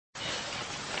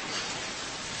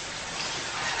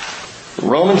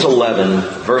Romans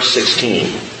 11, verse 16.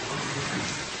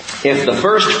 If the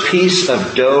first piece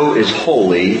of dough is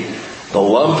holy, the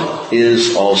lump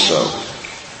is also.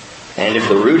 And if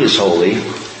the root is holy,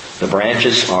 the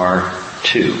branches are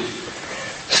too.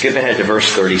 Skip ahead to verse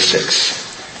 36.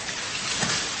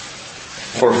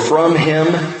 For from Him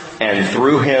and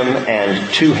through Him and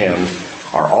to Him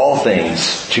are all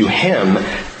things. To Him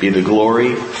be the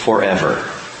glory forever.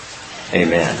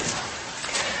 Amen.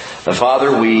 The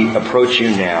Father, we approach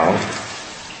you now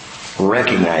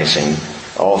recognizing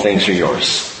all things are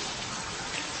yours.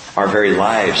 Our very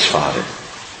lives, Father.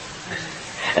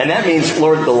 And that means,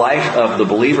 Lord, the life of the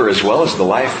believer as well as the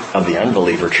life of the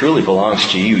unbeliever truly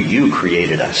belongs to you. You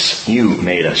created us. You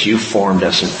made us. You formed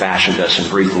us and fashioned us and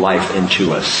breathed life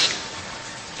into us.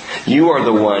 You are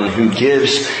the one who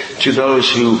gives to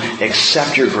those who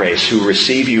accept your grace, who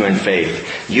receive you in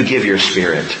faith. You give your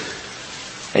Spirit.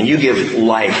 And you give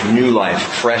life, new life,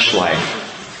 fresh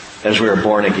life as we are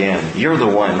born again. You're the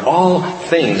one. All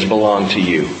things belong to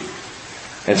you.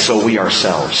 And so we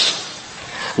ourselves.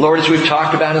 Lord, as we've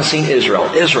talked about and seen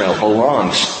Israel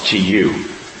belongs to you.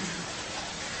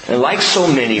 And like so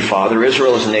many, Father,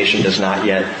 Israel as a nation does not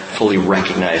yet fully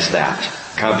recognize that,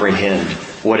 comprehend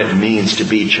what it means to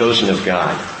be chosen of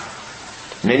God.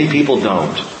 Many people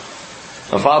don't.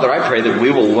 And Father, I pray that we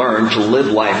will learn to live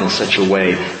life in such a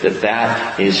way that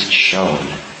that is shown.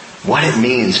 What it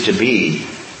means to be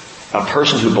a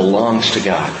person who belongs to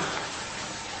God.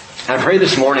 I pray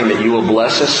this morning that you will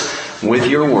bless us with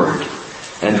your word.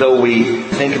 And though we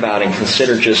think about and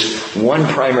consider just one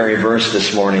primary verse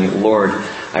this morning, Lord,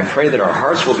 I pray that our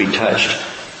hearts will be touched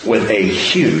with a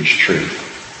huge truth.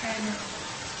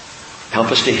 Help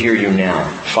us to hear you now.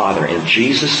 Father, in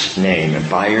Jesus' name and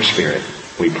by your Spirit,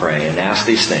 we pray and ask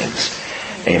these things.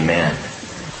 Amen.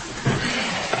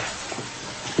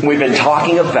 We've been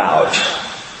talking about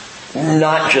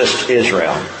not just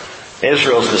Israel.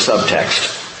 Israel's the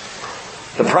subtext.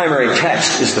 The primary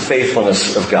text is the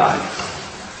faithfulness of God.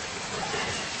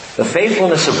 The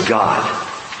faithfulness of God.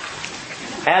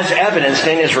 As evidenced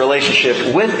in His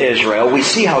relationship with Israel, we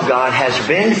see how God has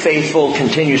been faithful,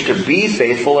 continues to be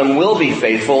faithful, and will be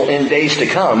faithful in days to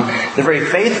come. The very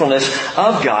faithfulness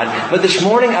of God. But this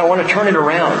morning I want to turn it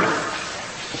around.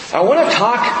 I want to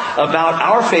talk about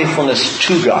our faithfulness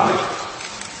to God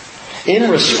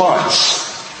in response.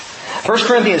 1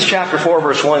 Corinthians chapter 4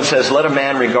 verse 1 says, let a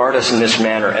man regard us in this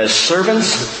manner as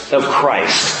servants of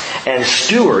Christ and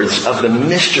stewards of the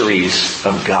mysteries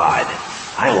of God.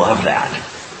 I love that.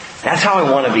 That's how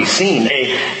I want to be seen.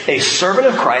 A servant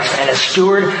of Christ and a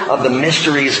steward of the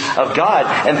mysteries of God.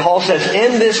 And Paul says,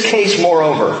 in this case,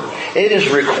 moreover, it is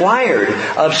required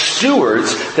of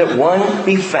stewards that one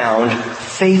be found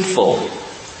faithful.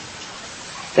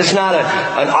 It's not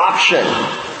an option.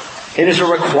 It is a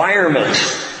requirement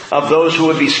of those who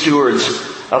would be stewards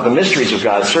of the mysteries of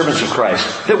God, servants of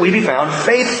Christ, that we be found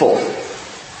faithful.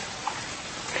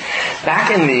 Back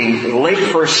in the late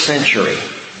first century,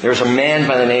 there was a man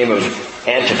by the name of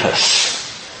Antipas.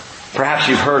 Perhaps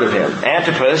you've heard of him.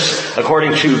 Antipas,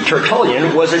 according to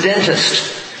Tertullian, was a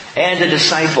dentist and a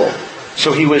disciple.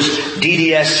 So he was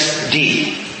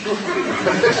DDSD.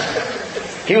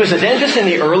 He was a dentist in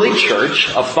the early church,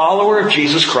 a follower of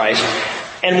Jesus Christ.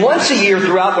 And once a year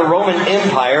throughout the Roman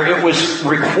Empire, it was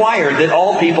required that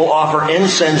all people offer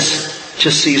incense to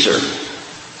Caesar.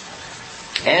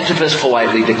 Antipas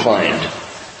politely declined.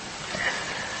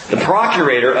 The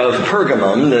procurator of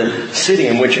Pergamum, the city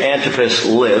in which Antipas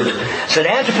lived, said,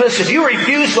 Antipas, if you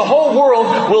refuse, the whole world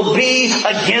will be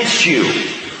against you.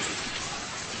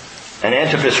 And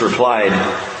Antipas replied,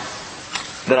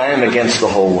 that I am against the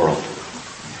whole world.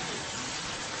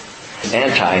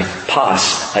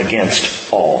 Anti-pas,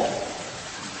 against all.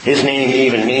 His name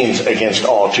even means against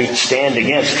all, to stand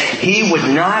against. He would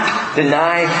not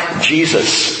deny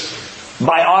Jesus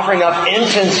by offering up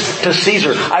incense to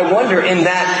Caesar. I wonder in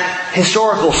that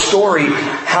historical story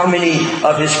how many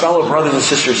of his fellow brothers and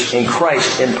sisters in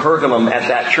Christ in Pergamum at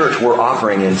that church were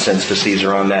offering incense to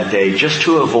Caesar on that day just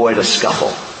to avoid a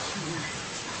scuffle.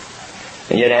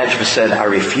 And yet Antipas said, I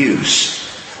refuse.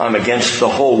 I'm against the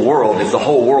whole world, if the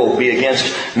whole world be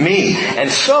against me.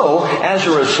 And so, as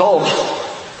a result,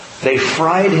 they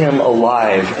fried him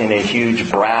alive in a huge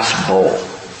brass bowl.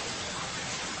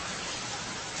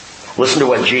 Listen to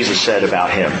what Jesus said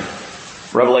about him.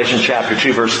 Revelation chapter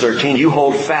 2 verse 13, you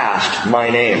hold fast my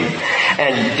name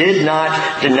and did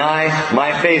not deny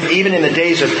my faith, even in the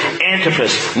days of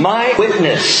Antipas, my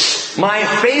witness, my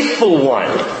faithful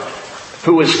one,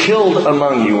 who was killed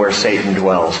among you where Satan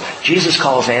dwells. Jesus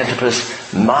calls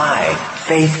Antipas my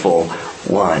faithful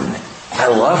one. I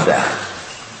love that.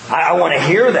 I want to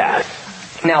hear that.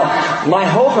 Now, my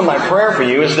hope and my prayer for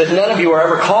you is that none of you are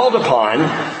ever called upon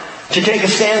to take a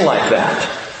stand like that.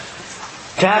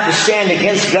 To have to stand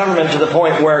against government to the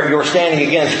point where your standing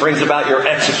against brings about your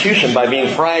execution by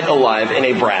being fried alive in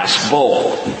a brass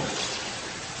bowl.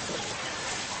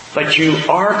 But you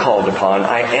are called upon,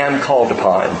 I am called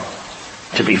upon,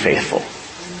 to be faithful.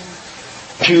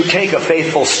 To take a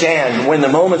faithful stand when the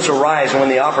moments arise and when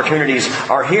the opportunities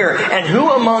are here. And who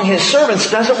among His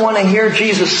servants doesn't want to hear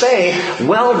Jesus say,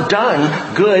 "Well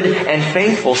done, good and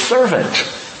faithful servant"?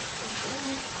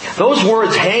 Those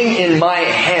words hang in my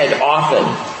head often.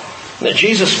 That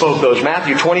Jesus spoke those,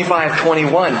 Matthew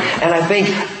 25:21. And I think,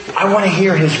 I want to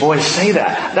hear His voice say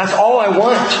that. That's all I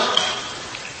want.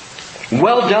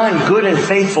 Well done, good and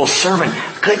faithful servant.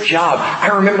 Good job. I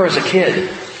remember as a kid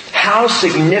how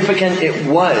significant it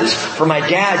was for my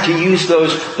dad to use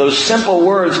those simple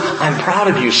words, "I'm proud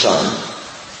of you, son.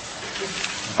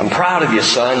 I'm proud of you,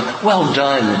 son. Well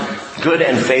done, good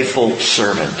and faithful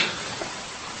servant."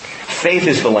 Faith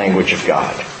is the language of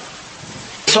God.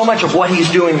 So much of what He's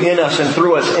doing in us and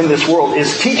through us in this world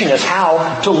is teaching us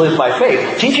how to live by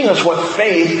faith. Teaching us what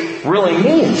faith really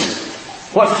means.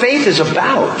 What faith is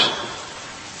about.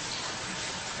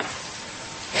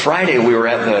 Friday we were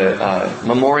at the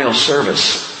memorial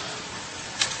service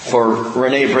for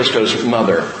Renee Bristow's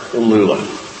mother, Lula.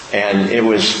 And it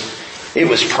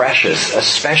was precious,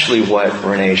 especially what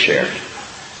Renee shared.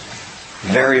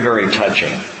 Very, very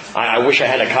touching. I wish I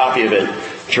had a copy of it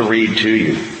to read to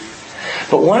you.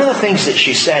 But one of the things that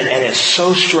she said, and it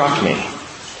so struck me,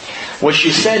 was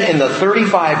she said in the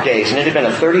 35 days, and it had been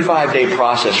a 35-day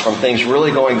process from things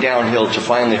really going downhill to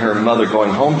finally her mother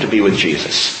going home to be with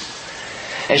Jesus.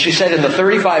 And she said in the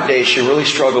 35 days she really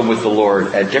struggled with the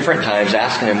Lord at different times,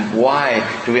 asking Him, "Why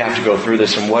do we have to go through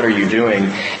this and what are you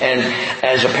doing?" And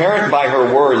as apparent by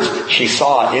her words, she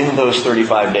saw in those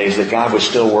 35 days that God was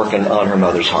still working on her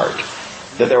mother's heart.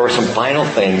 That there were some final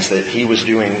things that He was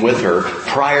doing with her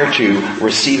prior to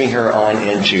receiving her on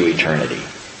into eternity.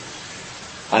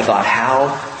 I thought,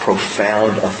 how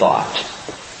profound a thought.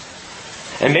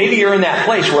 And maybe you're in that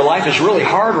place where life is really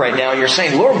hard right now and you're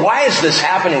saying, "Lord, why is this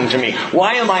happening to me?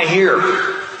 Why am I here?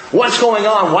 What's going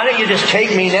on? Why don't you just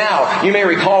take me now?" You may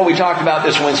recall we talked about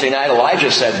this Wednesday night.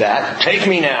 Elijah said that. "Take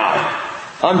me now.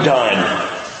 I'm done.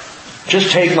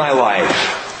 Just take my life."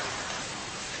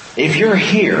 If you're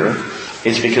here,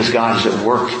 it's because God is at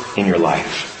work in your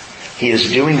life. He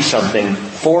is doing something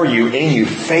for you, in you,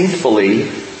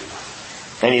 faithfully.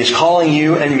 And He is calling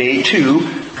you and me to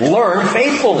learn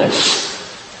faithfulness.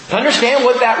 To understand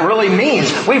what that really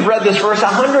means. We've read this verse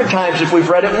 100 times if we've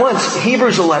read it once.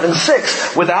 Hebrews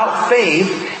 11:6. Without faith,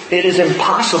 it is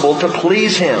impossible to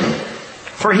please Him.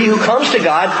 For he who comes to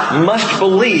God must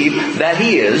believe that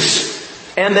He is,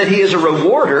 and that He is a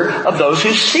rewarder of those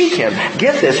who seek Him.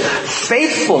 Get this.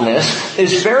 Faithfulness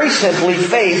is very simply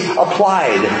faith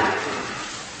applied.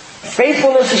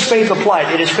 Faithfulness is faith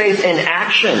applied. It is faith in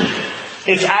action.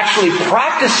 It's actually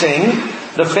practicing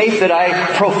the faith that I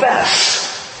profess.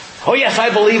 Oh yes, I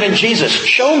believe in Jesus.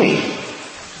 Show me.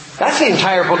 That's the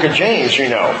entire book of James, you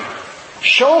know.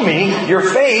 Show me your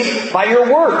faith by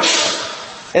your works.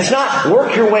 It's not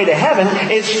work your way to heaven.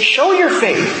 It's show your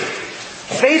faith.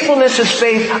 Faithfulness is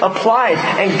faith applied.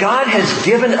 And God has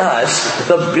given us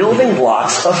the building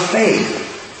blocks of faith.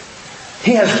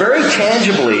 He has very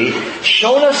tangibly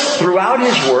shown us throughout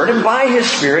His Word and by His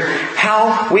Spirit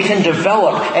how we can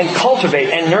develop and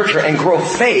cultivate and nurture and grow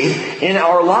faith in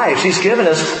our lives. He's given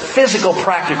us physical,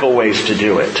 practical ways to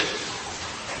do it.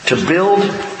 To build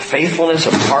faithfulness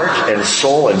of heart and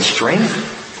soul and strength.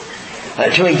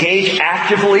 To engage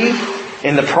actively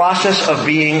in the process of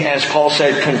being, as Paul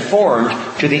said, conformed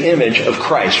to the image of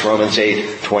Christ. Romans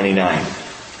 8:29.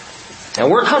 And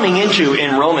we're coming into,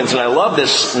 in Romans, and I love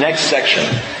this next section,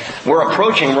 we're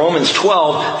approaching Romans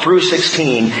 12 through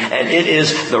 16, and it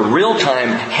is the real-time,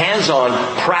 hands-on,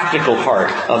 practical part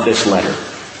of this letter.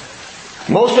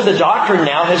 Most of the doctrine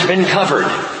now has been covered.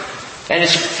 And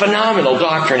it's phenomenal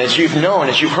doctrine, as you've known,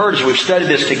 as you've heard, as we've studied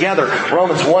this together.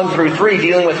 Romans 1 through 3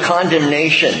 dealing with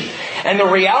condemnation. And the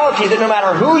reality that no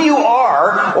matter who you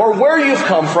are, or where you've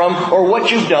come from, or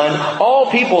what you've done,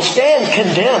 all people stand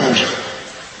condemned.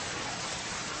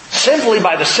 Simply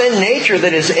by the sin nature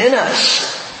that is in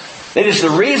us. It is the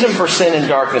reason for sin and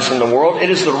darkness in the world. It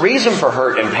is the reason for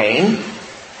hurt and pain.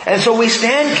 And so we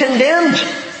stand condemned.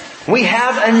 We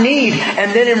have a need.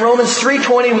 And then in Romans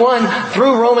 3:21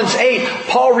 through Romans 8,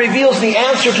 Paul reveals the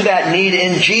answer to that need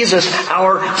in Jesus,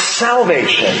 our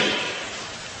salvation.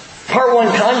 Part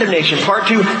 1, condemnation. Part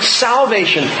 2,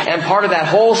 salvation. And part of that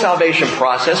whole salvation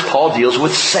process, Paul deals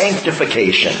with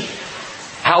sanctification.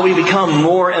 How we become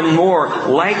more and more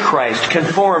like Christ,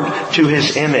 conformed to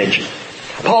His image.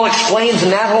 Paul explains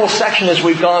in that whole section as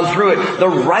we've gone through it, the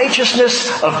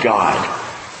righteousness of God.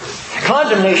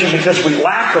 Condemnation because we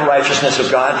lack the righteousness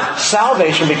of God.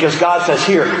 Salvation because God says,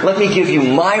 here, let me give you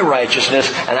my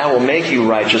righteousness and I will make you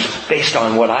righteous based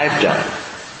on what I've done.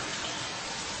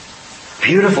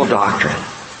 Beautiful doctrine.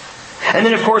 And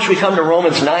then of course we come to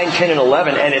Romans 9, 10, and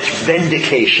 11 and it's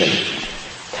vindication.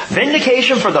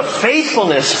 Vindication for the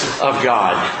faithfulness of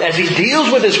God as He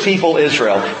deals with His people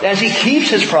Israel, as He keeps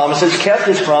His promises, kept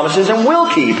His promises, and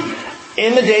will keep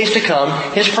in the days to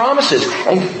come His promises.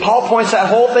 And Paul points that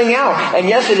whole thing out. And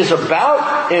yes, it is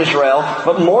about Israel,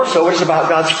 but more so it is about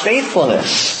God's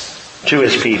faithfulness to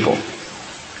His people.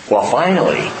 Well,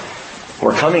 finally,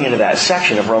 we're coming into that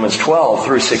section of Romans 12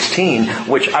 through 16,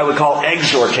 which I would call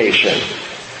exhortation.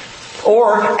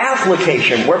 Or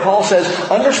application, where Paul says,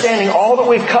 understanding all that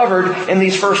we've covered in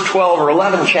these first 12 or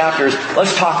 11 chapters,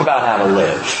 let's talk about how to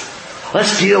live.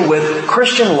 Let's deal with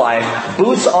Christian life,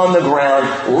 boots on the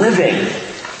ground, living.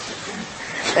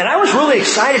 And I was really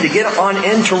excited to get on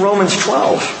into Romans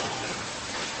 12.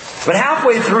 But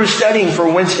halfway through studying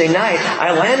for Wednesday night,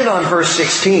 I landed on verse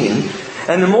 16.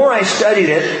 And the more I studied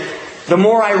it, the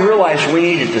more I realized we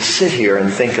needed to sit here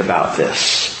and think about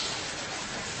this.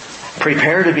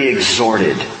 Prepare to be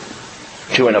exhorted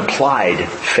to an applied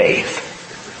faith.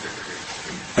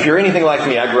 If you're anything like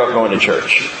me, I grew up going to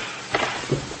church.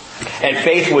 And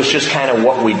faith was just kind of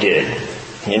what we did.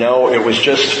 You know, it was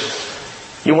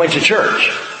just, you went to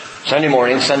church. Sunday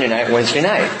morning, Sunday night, Wednesday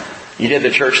night. You did the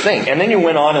church thing. And then you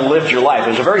went on and lived your life.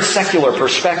 It was a very secular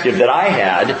perspective that I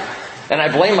had. And I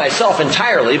blame myself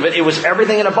entirely, but it was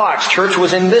everything in a box. Church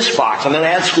was in this box, and then I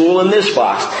had school in this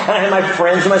box. And I had my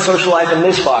friends and my social life in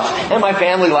this box, and my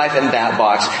family life in that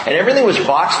box. And everything was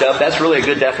boxed up. That's really a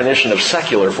good definition of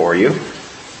secular for you.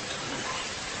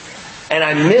 And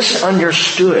I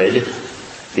misunderstood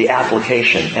the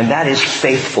application, and that is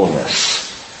faithfulness.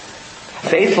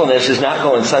 Faithfulness is not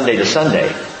going Sunday to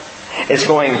Sunday. It's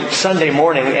going Sunday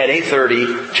morning at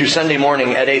 8:30 to Sunday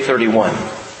morning at 8:31.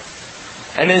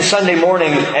 And then Sunday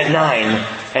morning at 9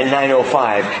 and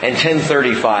 9:05 and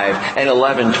 10:35 and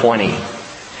 11:20.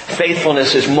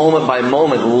 Faithfulness is moment by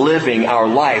moment living our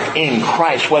life in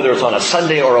Christ, whether it's on a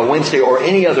Sunday or a Wednesday or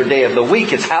any other day of the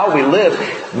week. It's how we live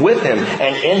with Him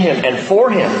and in Him and for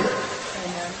Him.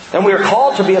 And we are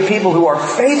called to be a people who are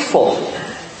faithful,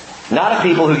 not a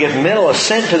people who give mental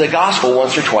assent to the gospel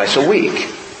once or twice a week.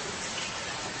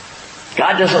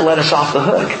 God doesn't let us off the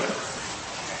hook.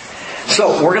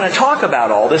 So, we're going to talk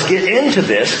about all this, get into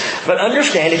this, but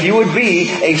understand if you would be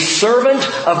a servant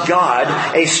of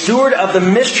God, a steward of the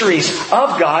mysteries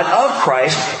of God, of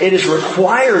Christ, it is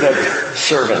required of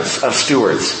servants, of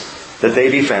stewards, that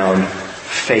they be found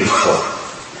faithful.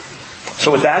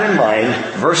 So with that in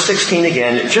mind, verse 16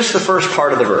 again, just the first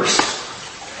part of the verse.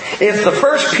 If the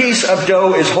first piece of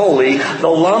dough is holy, the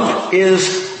lump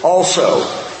is also.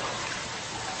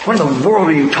 What in the world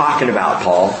are you talking about,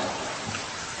 Paul?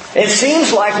 It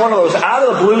seems like one of those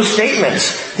out-of-the-blue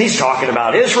statements. He's talking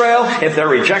about Israel. If their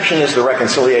rejection is the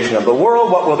reconciliation of the world,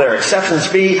 what will their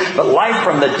acceptance be? But life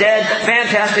from the dead,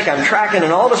 fantastic, I'm tracking.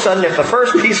 And all of a sudden, if the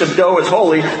first piece of dough is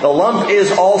holy, the lump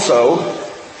is also.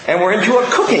 And we're into a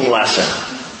cooking lesson.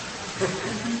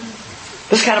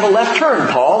 This is kind of a left turn,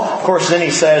 Paul. Of course, then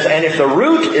he says, and if the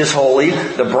root is holy,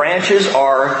 the branches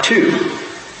are too.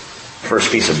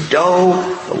 First piece of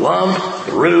dough, the lump,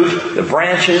 the root, the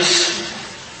branches.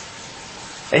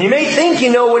 And you may think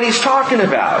you know what he's talking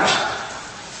about.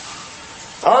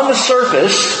 On the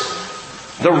surface,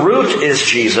 the root is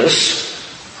Jesus,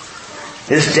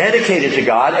 is dedicated to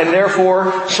God, and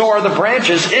therefore so are the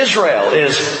branches. Israel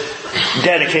is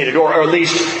dedicated, or at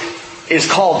least is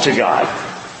called to God,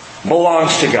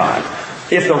 belongs to God.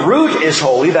 If the root is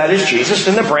holy, that is Jesus,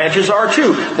 then the branches are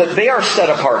too. That they are set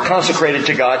apart, consecrated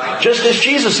to God, just as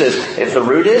Jesus is. If the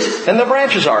root is, then the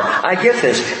branches are. I get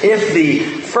this. If the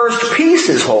first piece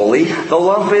is holy, the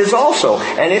lump is also.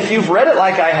 And if you've read it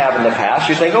like I have in the past,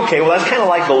 you think, okay, well that's kind of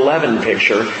like the leaven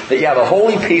picture, that you have a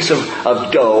holy piece of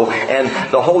dough, and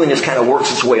the holiness kind of works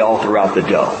its way all throughout the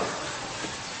dough.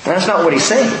 And that's not what he's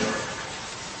saying.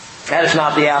 That is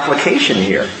not the application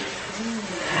here.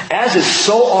 As is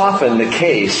so often the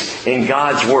case in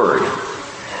God's Word,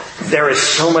 there is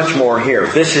so much more here.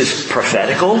 This is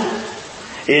prophetical,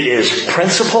 it is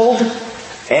principled,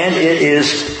 and it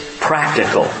is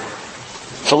practical.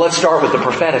 So let's start with the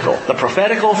prophetical. The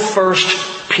prophetical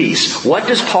first piece. What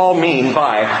does Paul mean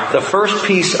by the first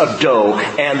piece of dough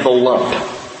and the lump?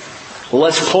 Well,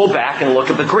 let's pull back and look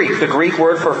at the Greek. The Greek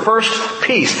word for first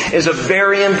piece is a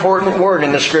very important word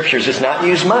in the Scriptures. It's not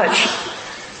used much.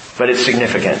 but it's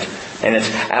significant. And it's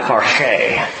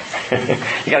aparche.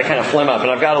 You gotta kind of phlegm up. And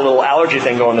I've got a little allergy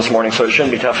thing going this morning, so it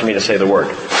shouldn't be tough for me to say the word.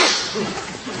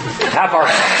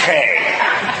 Aparche.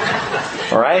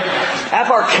 Alright?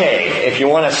 Aparche, if you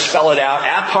want to spell it out,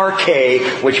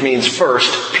 aparche, which means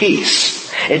first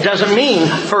piece. It doesn't mean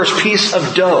first piece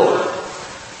of dough.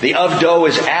 The of dough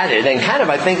is added and kind of,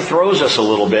 I think, throws us a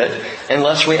little bit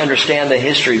unless we understand the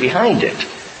history behind it.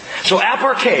 So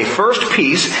aparche, first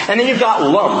piece, and then you've got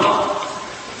lump.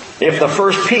 If the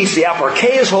first piece, the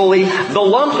aparche, is holy, the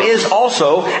lump is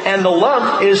also, and the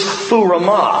lump is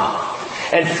furamah.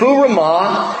 And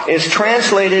furamah is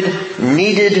translated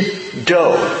kneaded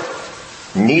dough.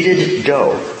 Kneaded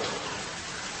dough.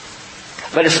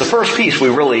 But it's the first piece we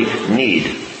really need.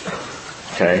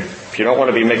 Okay? If you don't want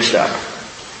to be mixed up.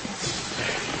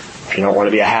 If you don't want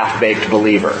to be a half-baked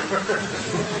believer.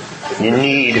 You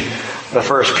need the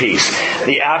first piece.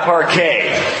 The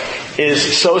aparche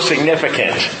is so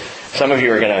significant. Some of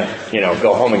you are going to,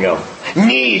 go home and go,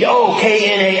 need,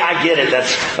 K-N-A, I get it,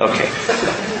 that's, okay.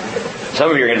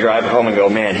 Some of you are going to drive home and go,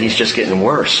 man, he's just getting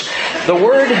worse. The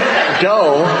word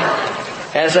dough,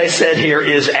 as I said here,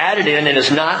 is added in and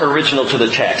is not original to the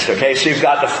text, okay? So you've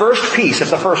got the first piece. If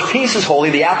the first piece is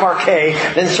holy, the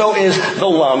aparche, then so is the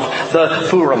lump, the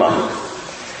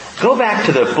furamah. Go back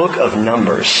to the book of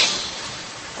Numbers.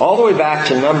 All the way back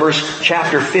to Numbers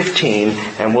chapter 15,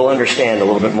 and we'll understand a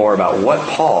little bit more about what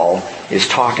Paul is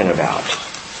talking about.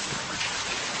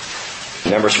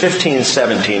 Numbers 15,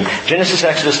 17. Genesis,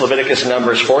 Exodus, Leviticus,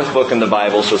 Numbers, fourth book in the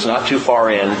Bible, so it's not too far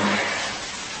in.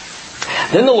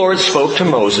 Then the Lord spoke to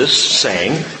Moses,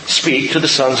 saying, "Speak to the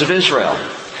sons of Israel,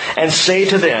 and say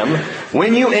to them,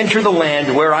 when you enter the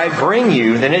land where I bring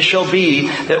you, then it shall be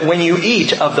that when you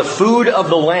eat of the food of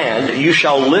the land, you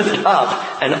shall lift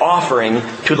up an offering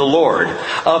to the Lord.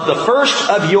 Of the first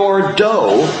of your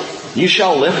dough, you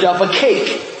shall lift up a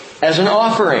cake as an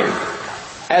offering.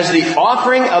 As the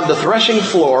offering of the threshing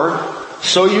floor,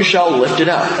 so you shall lift it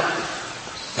up.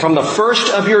 From the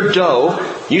first of your dough,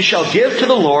 you shall give to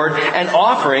the Lord an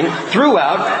offering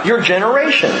throughout your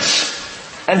generations."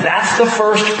 And that's the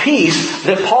first piece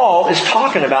that Paul is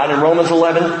talking about in Romans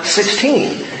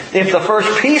 11:16. If the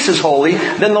first piece is holy,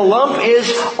 then the lump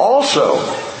is also.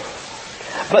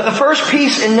 But the first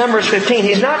piece in Numbers 15,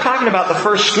 he's not talking about the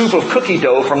first scoop of cookie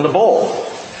dough from the bowl.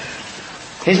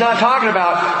 He's not talking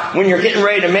about when you're getting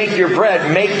ready to make your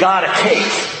bread, make God a cake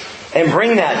and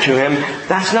bring that to Him.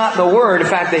 That's not the word. In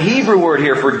fact, the Hebrew word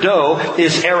here for dough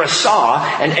is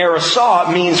erisah, and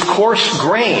erisah means coarse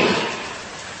grain.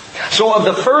 So of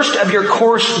the first of your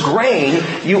coarse grain,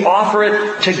 you offer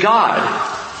it to God.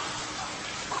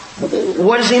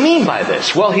 What does he mean by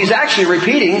this? Well, he's actually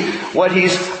repeating what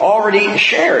he's already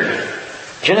shared.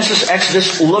 Genesis,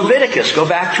 Exodus, Leviticus. Go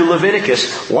back to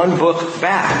Leviticus, one book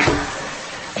back.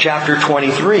 Chapter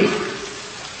 23.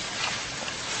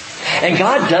 And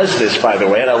God does this, by the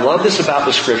way, and I love this about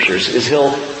the Scriptures, is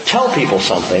He'll tell people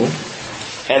something,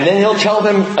 and then He'll tell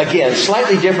them again,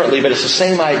 slightly differently, but it's the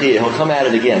same idea. He'll come at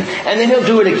it again. And then He'll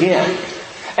do it again.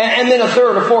 And then a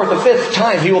third, a fourth, a fifth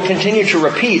time, He will continue to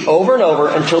repeat over and over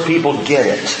until people get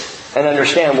it and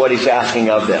understand what He's asking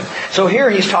of them. So here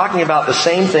He's talking about the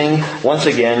same thing, once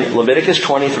again, Leviticus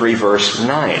 23, verse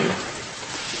 9.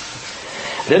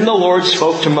 Then the Lord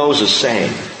spoke to Moses,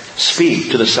 saying,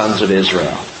 "Speak to the sons of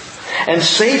Israel, and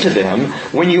say to them,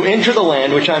 when you enter the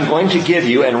land which I am going to give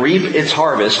you and reap its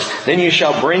harvest, then you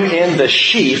shall bring in the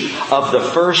sheaf of the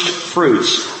first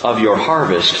fruits of your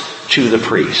harvest to the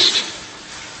priest.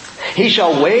 He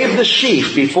shall wave the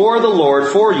sheaf before the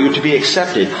Lord for you to be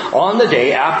accepted. On the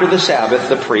day after the Sabbath,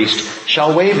 the priest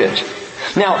shall wave it.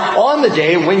 Now, on the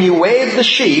day when you wave the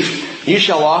sheaf, you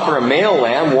shall offer a male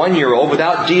lamb 1 year old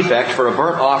without defect for a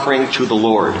burnt offering to the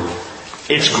Lord.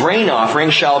 Its grain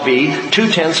offering shall be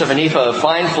 2/10 of an ephah of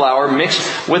fine flour mixed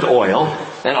with oil,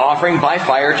 an offering by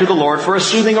fire to the Lord for a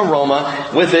soothing aroma.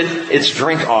 With it, its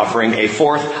drink offering,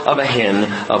 1/4 of a hin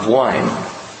of wine.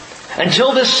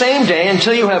 Until this same day,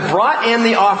 until you have brought in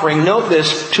the offering, note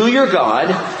this, to your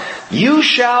God, you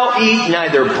shall eat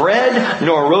neither bread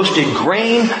nor roasted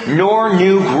grain nor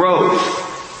new growth.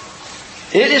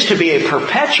 It is to be a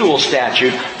perpetual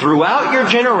statute throughout your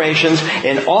generations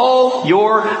in all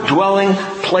your dwelling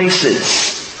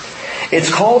places." It's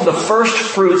called the first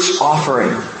fruits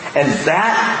offering. And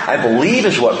that, I believe,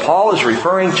 is what Paul is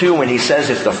referring to when he says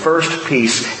if the first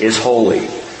piece is holy.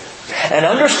 And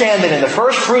understand that in the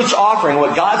first fruits offering,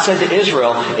 what God said to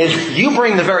Israel is, you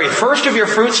bring the very first of your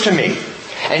fruits to me,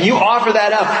 and you offer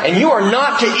that up, and you are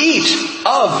not to eat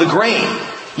of the grain.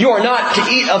 You are not to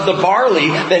eat of the barley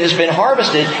that has been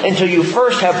harvested until you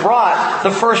first have brought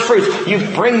the first fruits. You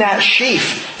bring that sheaf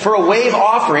for a wave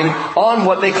offering on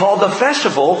what they call the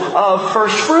festival of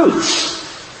first fruits.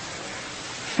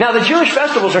 Now, the Jewish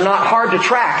festivals are not hard to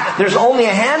track. There's only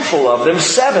a handful of them,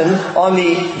 7 on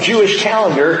the Jewish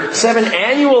calendar, 7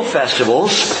 annual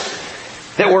festivals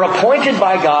that were appointed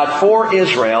by God for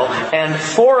Israel, and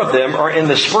 4 of them are in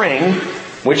the spring,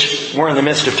 which we're in the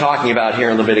midst of talking about here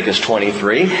in Leviticus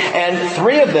 23, and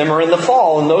 3 of them are in the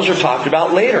fall, and those are talked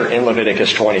about later in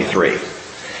Leviticus 23.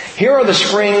 Here are the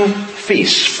spring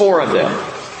feasts, 4 of them.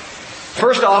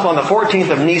 First off, on the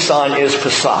 14th of Nisan is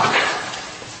Pesach,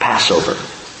 Passover.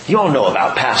 You all know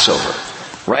about Passover,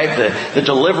 right? The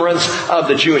deliverance of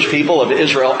the Jewish people of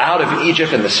Israel out of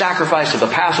Egypt, and the sacrifice of the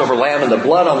Passover lamb and the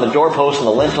blood on the doorpost and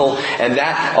the lintel. And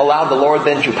that allowed the Lord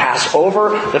then to pass over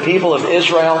the people of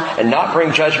Israel and not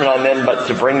bring judgment on them, but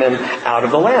to bring them out of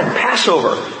the land.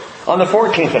 Passover on the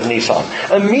 14th of Nisan.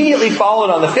 Immediately followed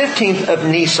on the 15th of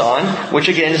Nisan, which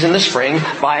again is in the spring,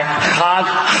 by Chag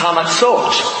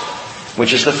Hamatzot,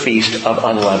 which is the Feast of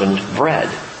Unleavened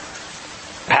Bread.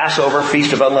 Passover,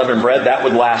 Feast of Unleavened Bread, that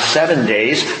would last 7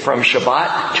 days from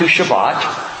Shabbat to Shabbat.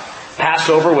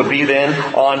 Passover would be then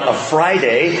on a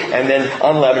Friday, and then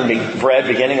unleavened bread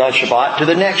beginning on Shabbat to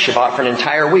the next Shabbat for an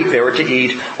entire week. They were to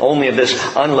eat only of this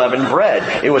unleavened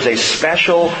bread. It was a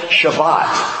special Shabbat.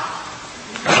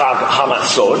 Chag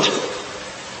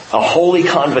Hamatzot, a holy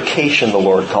convocation, the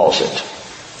Lord calls it.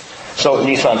 So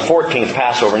Nisan 14th,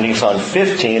 Passover, Nisan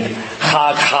 15th,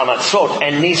 Chag Hamatzot,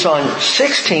 and Nisan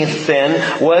 16th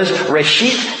then was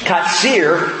Reshit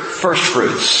Katzir, first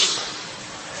fruits.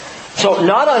 So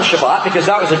not on Shabbat, because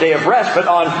that was a day of rest, but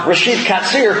on Reshit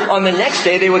Katzir, on the next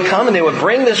day they would come and they would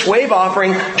bring this wave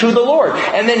offering to the Lord.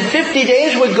 And then 50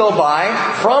 days would go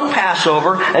by from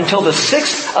Passover until the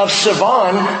 6th of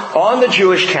Sivan on the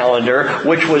Jewish calendar,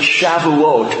 which was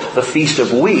Shavuot, the Feast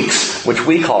of Weeks, which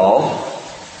we call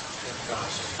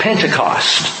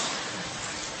Pentecost.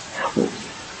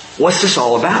 What's this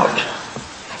all about?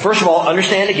 First of all,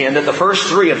 understand again that the first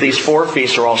 3 of these 4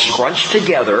 feasts are all scrunched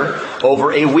together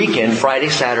over a weekend, Friday,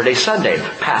 Saturday, Sunday.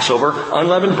 Passover,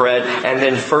 unleavened bread, and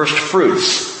then first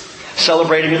fruits.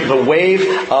 Celebrating the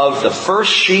wave of the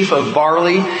first sheaf of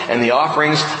barley and the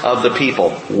offerings of the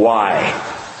people. Why?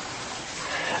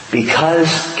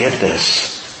 Because, get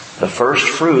this, the first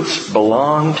fruits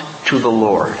belonged to the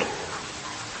Lord.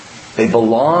 They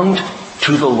belonged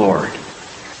to the Lord.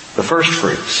 The first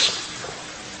fruits.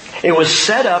 It was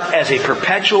set up as a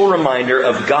perpetual reminder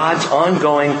of God's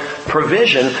ongoing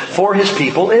provision for His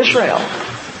people Israel.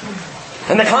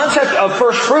 And the concept of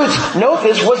first fruits, note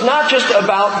this, was not just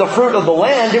about the fruit of the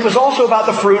land, it was also about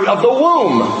the fruit of the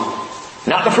womb.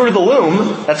 Not the fruit of the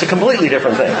loom, that's a completely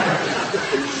different thing.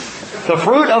 The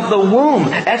fruit of the womb.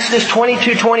 Exodus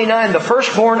 22:29, the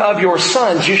firstborn of your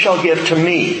sons you shall give to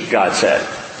me, God said.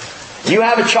 You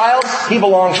have a child, he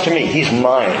belongs to me. He's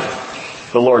mine.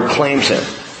 The Lord claims him.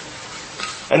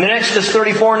 And then Exodus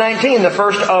 34:19, the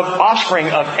first of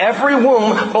offspring of every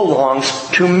womb belongs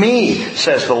to me,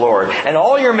 says the Lord. And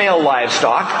all your male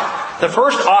livestock, the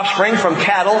first offspring from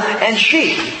cattle and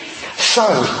sheep,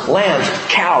 sons, lambs,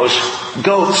 cows,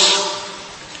 goats,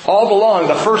 all belong,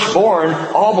 the firstborn,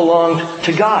 all belonged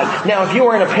to God. Now, if you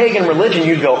were in a pagan religion,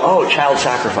 you'd go, oh, child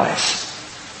sacrifice.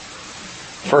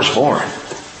 Firstborn.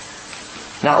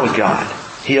 Not with God.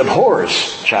 He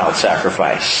abhors child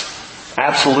sacrifice.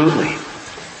 Absolutely.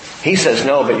 He says,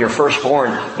 no, but your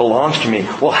firstborn belongs to me.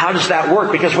 Well, how does that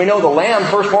work? Because we know the lamb,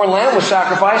 firstborn lamb was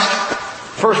sacrificed.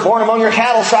 Firstborn among your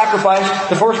cattle sacrificed.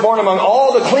 The firstborn among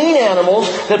all the clean animals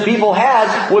that people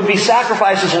had would be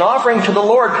sacrificed as an offering to the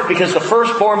Lord because the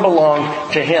firstborn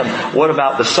belonged to Him. What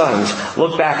about the sons?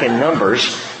 Look back in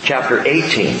Numbers chapter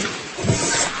 18.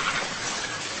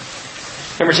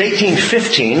 Numbers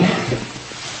 18:15,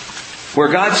 where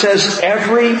God says,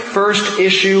 every first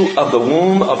issue of the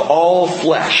womb of all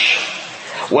flesh,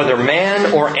 whether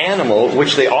man or animal,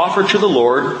 which they offer to the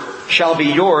Lord, shall be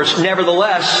yours.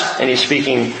 Nevertheless, and He's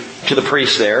speaking to the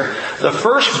priests there, the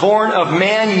firstborn of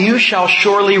man you shall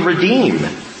surely redeem.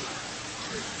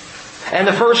 And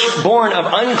the firstborn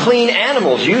of unclean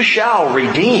animals you shall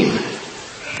redeem.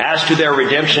 As to their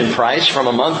redemption price, from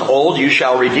a month old you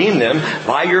shall redeem them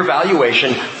by your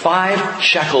valuation, 5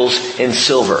 shekels in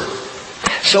silver.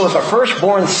 So if a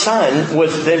firstborn son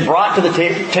was then brought to the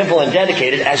temple and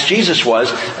dedicated, as Jesus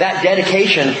was, that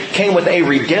dedication came with a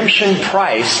redemption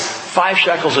price, 5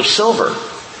 shekels of silver.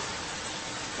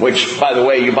 Which, by the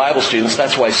way, you Bible students,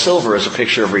 that's why silver is a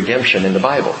picture of redemption in the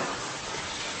Bible.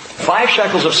 5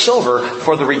 shekels of silver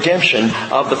for the redemption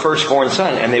of the firstborn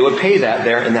son. And they would pay that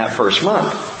there in that first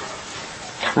month.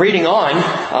 Reading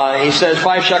on, he says,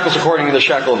 5 shekels according to the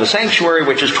shekel of the sanctuary,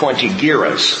 which is 20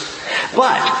 gerahs.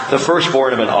 But the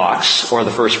firstborn of an ox, or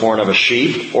the firstborn of a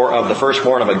sheep, or of the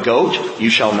firstborn of a goat, you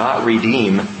shall not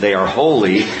redeem. They are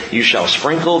holy. You shall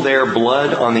sprinkle their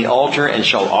blood on the altar and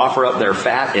shall offer up their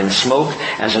fat in smoke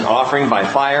as an offering by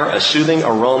fire, a soothing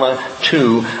aroma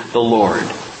to the Lord.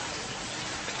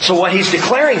 So what he's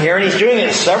declaring here, and he's doing it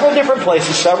in several different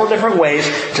places, several different ways,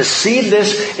 to seed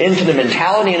this into the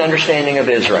mentality and understanding of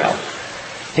Israel.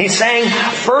 He's saying,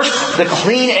 first, the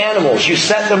clean animals, you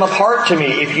set them apart to me.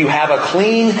 If you have a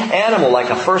clean animal, like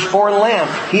a firstborn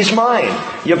lamb, he's mine.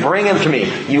 You bring him to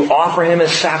me. You offer him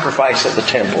as sacrifice at the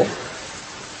temple.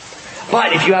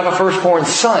 But if you have a firstborn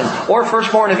son, or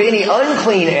firstborn of any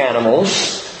unclean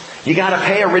animals, you got to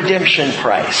pay a redemption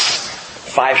price.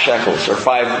 5 shekels, or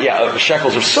 5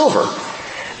 shekels of silver.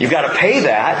 You've got to pay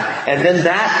that, and then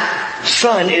that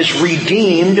son is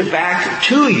redeemed back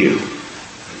to you.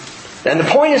 And the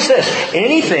point is this: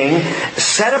 anything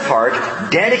set apart,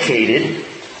 dedicated,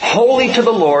 holy to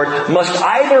the Lord must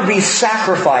either be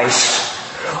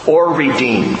sacrificed or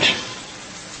redeemed.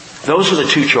 Those are the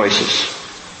two choices.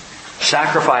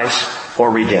 Sacrifice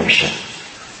or redemption.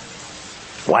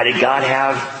 Why did God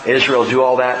have Israel do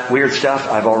all that weird stuff?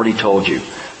 I've already told you.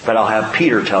 But I'll have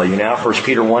Peter tell you now. 1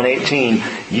 Peter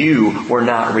 1:18, you were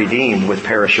not redeemed with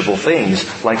perishable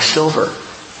things like silver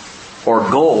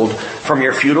or gold from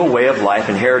your futile way of life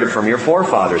inherited from your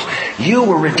forefathers. You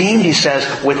were redeemed, he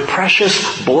says, with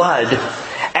precious blood,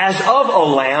 as of a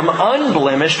lamb,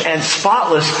 unblemished and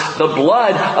spotless, the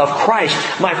blood of Christ.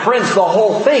 My friends, the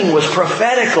whole thing was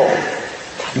prophetical.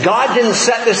 God didn't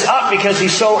set this up because He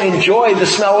so enjoyed the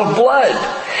smell of blood.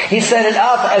 He set it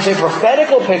up as a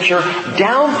prophetical picture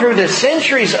down through the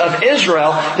centuries of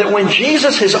Israel, that when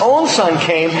Jesus, His own Son,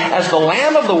 came as the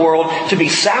Lamb of the world to be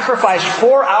sacrificed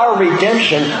for our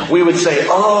redemption, we would say,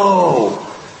 oh,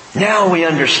 now we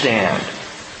understand.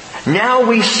 Now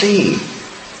we see.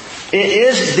 It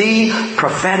is the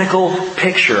prophetical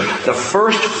picture, the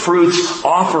first fruits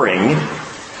offering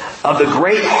of the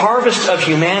great harvest of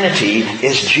humanity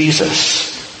is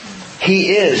Jesus. He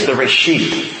is the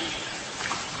Reshit.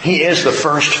 He is the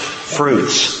first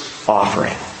fruits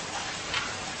offering.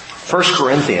 1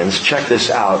 Corinthians, check this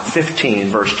out, 15,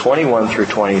 verse 21 through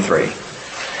 23.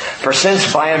 For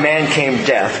since by a man came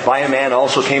death, by a man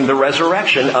also came the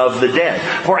resurrection of the dead.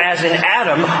 For as in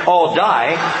Adam all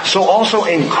die, so also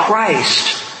in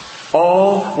Christ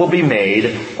all will be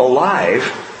made alive,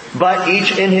 but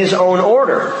each in his own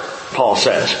order, Paul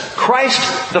says. Christ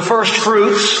the first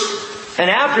fruits, and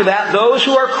after that those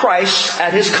who are Christ's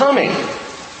at His coming.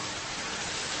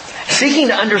 Seeking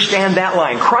to understand that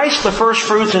line, Christ the first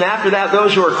fruits, and after that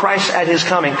those who are Christ's at His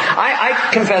coming. I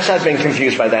confess I've been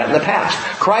confused by that in the past.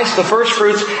 Christ the first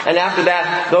fruits, and after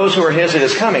that those who are His at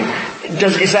His coming.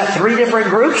 Is that 3 different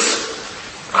groups?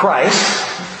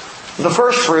 Christ, the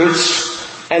first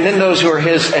fruits, and then those who are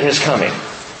His at His coming.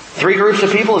 3 groups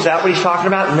of people, is that what he's talking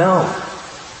about? No,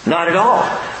 not at all.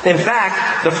 In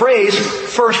fact, the phrase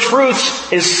first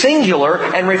fruits is singular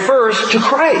and refers to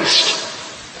Christ.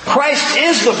 Christ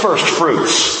is the first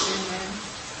fruits.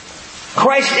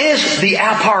 Christ is the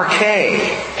aparche.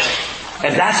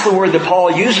 And that's the word that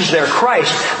Paul uses there,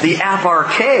 Christ, the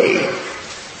aparche.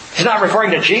 He's not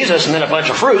referring to Jesus and then a bunch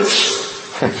of fruits.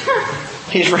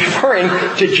 He's referring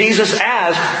to Jesus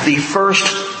as the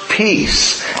first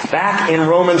piece. Back in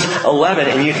Romans 11,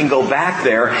 and you can go back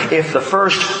there, if the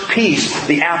first piece,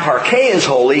 the aparche, is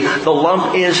holy, the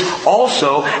lump is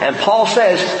also, and Paul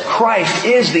says, Christ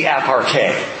is the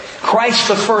aparche. Christ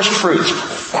the first fruits.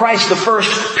 Christ the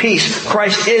first piece.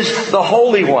 Christ is the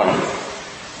Holy One.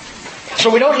 So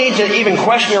we don't need to even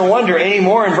question or wonder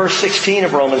anymore in verse 16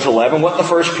 of Romans 11 what the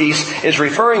first piece is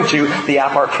referring to. The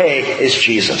aparche is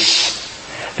Jesus.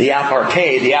 The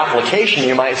aparche, the application,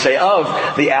 you might say, of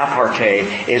the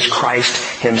aparche is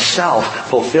Christ Himself,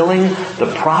 fulfilling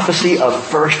the prophecy of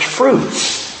first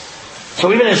fruits.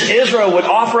 So even as Israel would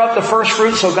offer up the first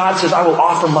fruits, so God says, I will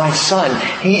offer my Son.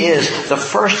 He is the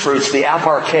first fruits, the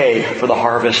aparche, for the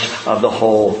harvest of the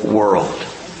whole world.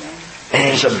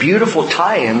 And it's a beautiful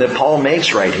tie-in that Paul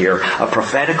makes right here, a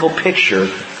prophetical picture,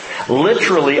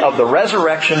 literally, of the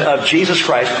resurrection of Jesus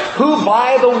Christ, who,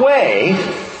 by the way,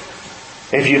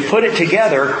 if you put it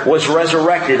together, was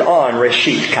resurrected on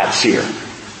Reshit Katsir.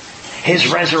 His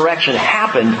resurrection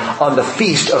happened on the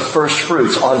Feast of First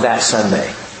Fruits on that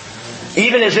Sunday.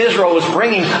 Even as Israel was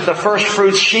bringing the first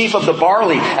fruits sheaf of the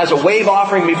barley as a wave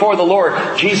offering before the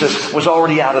Lord, Jesus was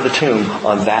already out of the tomb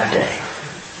on that day.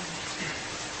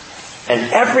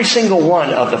 And every single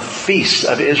one of the feasts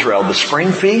of Israel, the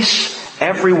spring feasts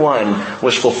every one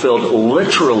was fulfilled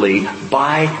literally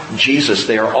by Jesus.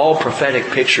 They are all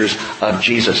prophetic pictures of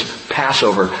Jesus.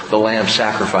 Passover, the lamb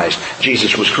sacrificed.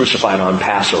 Jesus was crucified on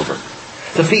Passover.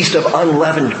 The feast of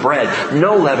unleavened bread,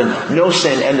 no leaven, no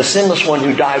sin, and the sinless one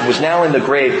who died was now in the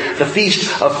grave. The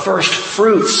feast of first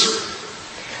fruits.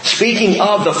 Speaking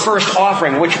of the first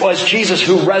offering, which was Jesus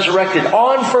who resurrected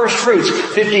on first fruits.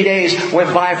 50 days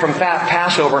went by from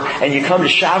Passover, and you come to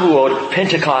Shavuot,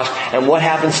 Pentecost, and what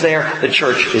happens there? The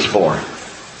church is born.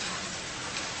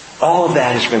 All of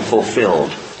that has been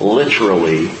fulfilled,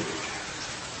 literally,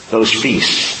 those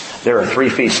feasts. There are 3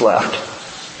 feasts left.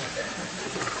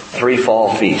 3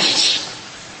 fall feasts.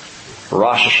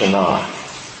 Rosh Hashanah,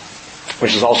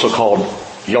 which is also called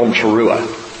Yom Teruah,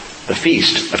 the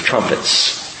Feast of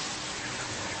Trumpets.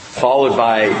 Followed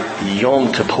by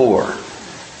Yom Kippur,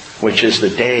 which is the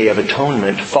Day of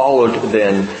Atonement, followed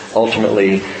then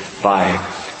ultimately by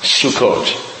Sukkot,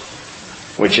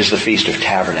 which is the Feast of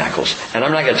Tabernacles. And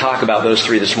I'm not going to talk about those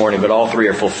 3 this morning, but all 3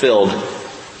 are fulfilled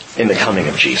in the coming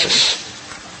of Jesus.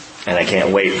 And I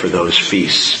can't wait for those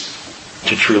feasts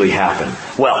to truly happen.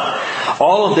 Well,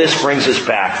 all of this brings us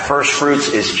back. First fruits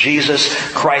is Jesus.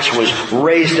 Christ was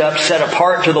raised up, set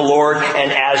apart to the Lord,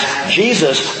 and as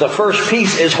Jesus, the first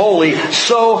piece, is holy,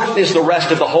 so is the rest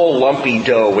of the whole lumpy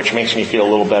dough, which makes me feel a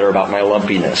little better about my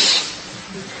lumpiness.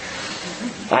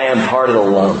 I am part of the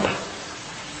lump.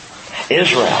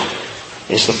 Israel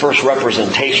is the first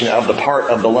representation of the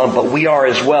part of the lump, but we are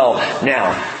as well.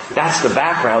 Now, that's the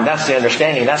background, that's the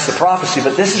understanding, that's the prophecy,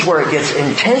 but this is where it gets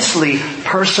intensely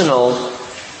personal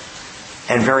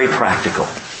and very practical.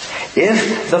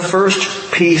 If the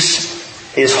first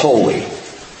piece is holy,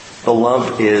 the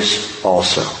lump is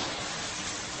also.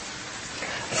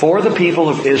 For the people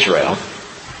of Israel,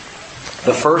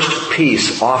 the first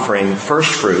piece offering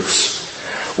first fruits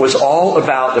was all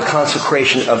about the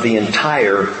consecration of the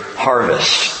entire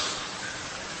harvest.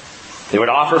 They would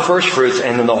offer first fruits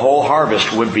and then the whole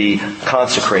harvest would be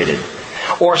consecrated.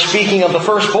 Or speaking of the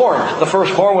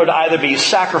firstborn would either be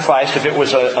sacrificed if it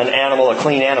was an animal, a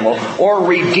clean animal, or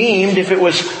redeemed if it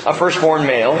was a firstborn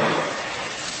male.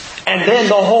 And then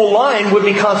the whole line would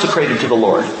be consecrated to the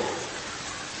Lord.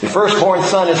 The firstborn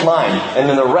son is mine, and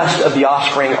then the rest of the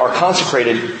offspring are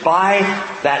consecrated by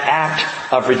that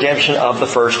act of redemption of the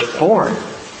firstborn.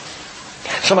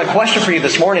 So my question for you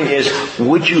this morning is,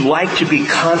 would you like to be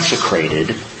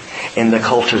consecrated in the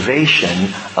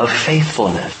cultivation of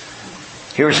faithfulness?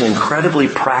 Here's an incredibly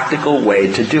practical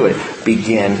way to do it.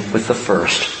 Begin with the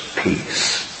first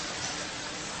piece.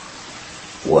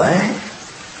 What?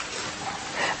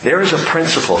 There is a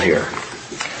principle here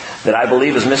that I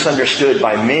believe is misunderstood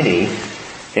by many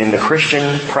in the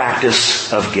Christian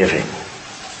practice of giving.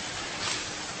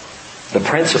 The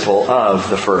principle of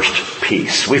the first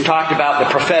piece. We've talked about the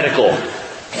prophetical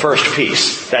first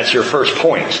piece. That's your first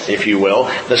point, if you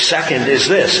will. The second is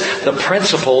this, the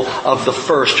principle of the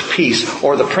first piece,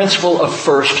 or the principle of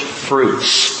first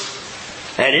fruits.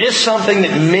 And it is something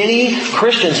that many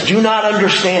Christians do not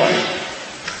understand.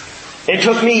 It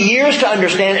took me years to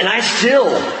understand, and I still,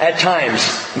 at times,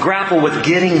 grapple with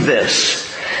getting this.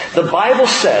 The Bible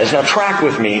says, now track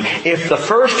with me, if the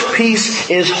first piece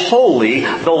is holy,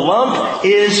 the lump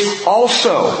is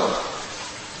also.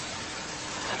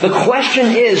 The question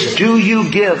is, do you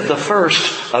give the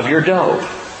first of your dough?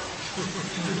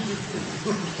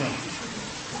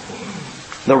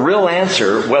 The real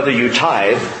answer, whether you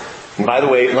tithe, and by the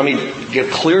way, let me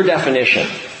give clear definition,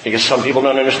 because some people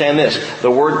don't understand this.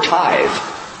 The word tithe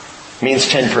means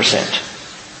 10%.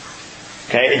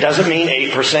 Okay, it doesn't mean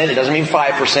 8%, it doesn't mean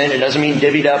 5%, it doesn't mean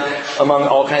divvied up among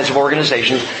all kinds of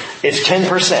organizations. It's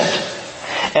 10%.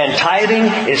 And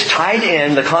tithing is tied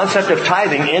in, the concept of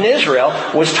tithing in Israel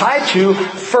was tied to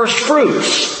first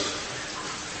fruits.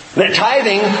 That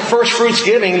tithing, first fruits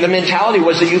giving, the mentality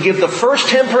was that you give the first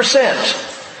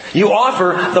 10%. You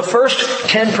offer the first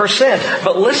 10%.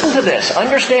 But listen to this.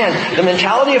 Understand, the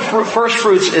mentality of first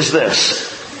fruits is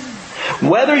this.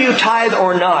 Whether you tithe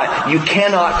or not, you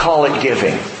cannot call it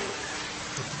giving.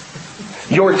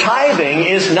 Your tithing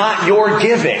is not your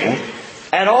giving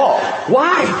at all.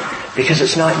 Why? Because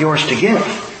it's not yours to give.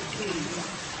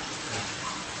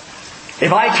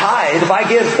 If I tithe, if I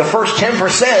give the first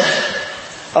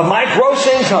 10% of my gross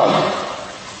income,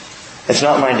 it's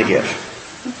not mine to give.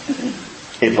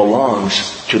 It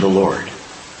belongs to the Lord.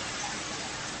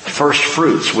 First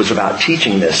fruits was about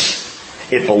teaching this.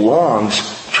 It belongs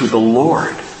to the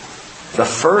Lord. The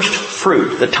first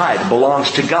fruit, the tithe,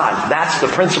 belongs to God. That's the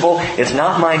principle. It's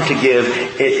not mine to give.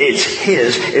 It's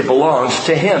His. It belongs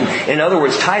to Him. In other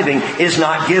words, tithing is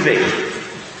not giving.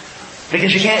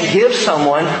 Because you can't give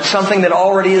someone something that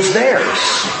already is theirs.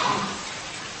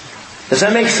 Does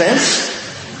that make sense?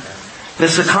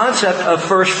 This is the concept of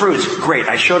first fruits. Great,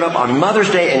 I showed up on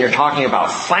Mother's Day and you're talking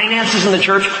about finances in the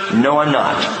church? No, I'm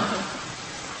not.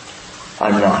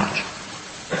 I'm not.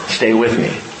 Stay with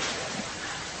me.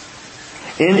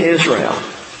 In Israel,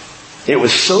 it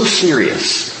was so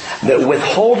serious that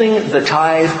withholding the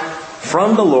tithe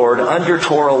from the Lord under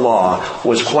Torah law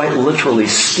was quite literally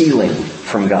stealing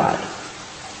from God.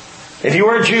 If you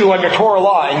were a Jew under Torah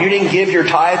law and you didn't give your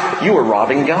tithe, you were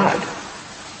robbing God.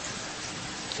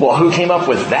 Well, who came up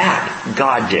with that?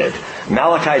 God did.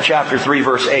 Malachi chapter 3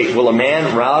 verse 8. Will a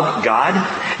man rob God?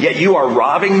 Yet you are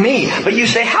robbing me. But you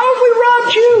say, how have we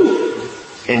robbed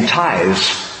you? In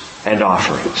tithes and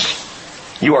offerings.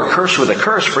 You are cursed with a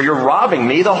curse, for you're robbing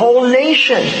me, the whole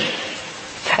nation.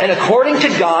 And according to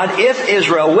God, if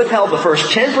Israel withheld the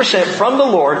first 10% from the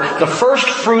Lord, the first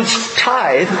fruits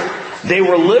tithe, they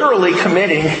were literally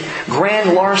committing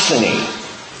grand larceny.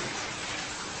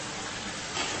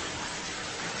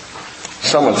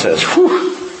 Someone says,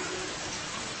 whew,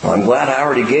 well, I'm glad I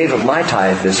already gave of my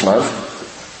tithe this month.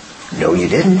 No, you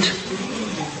didn't.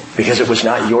 Because it was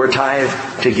not your tithe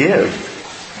to give.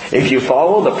 If you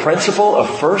follow the principle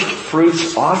of first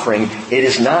fruits offering, it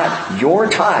is not your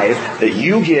tithe that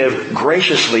you give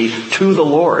graciously to the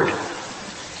Lord.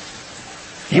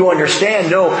 You understand,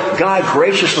 no, God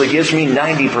graciously gives me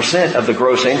 90% of the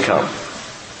gross income.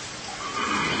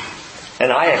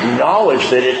 And I acknowledge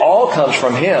that it all comes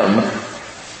from Him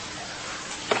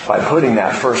by putting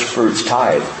that first fruits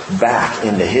tithe back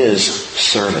into His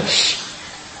service.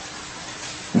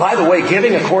 By the way,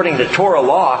 giving according to Torah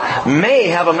law may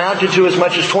have amounted to as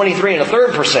much as 23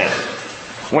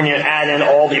 1/3% when you add in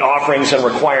all the offerings and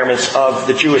requirements of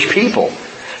the Jewish people.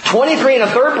 23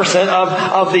 1/3%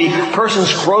 of the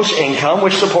person's gross income,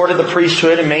 which supported the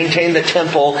priesthood and maintained the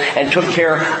temple and took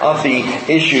care of the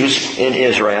issues in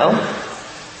Israel.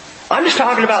 I'm just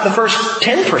talking about the first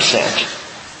 10%.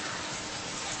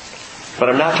 But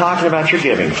I'm not talking about your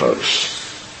giving, folks.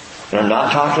 And I'm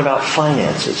not talking about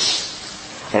finances.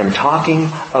 I'm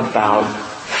talking about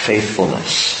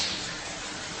faithfulness.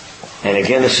 And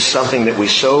again, this is something that we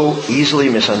so easily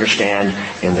misunderstand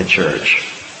in the church.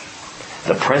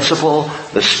 The principle,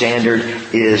 the standard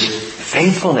is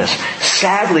faithfulness.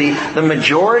 Sadly, the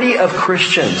majority of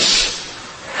Christians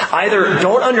either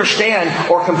don't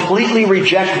understand or completely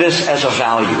reject this as a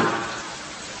value.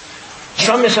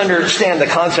 Some misunderstand the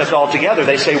concept altogether.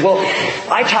 They say, well,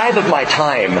 I tithe of my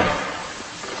time.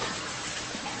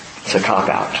 It's a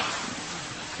cop-out.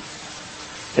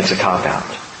 It's a cop-out.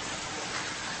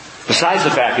 Besides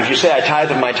the fact, if you say I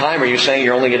tithe of my time, are you saying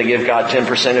you're only going to give God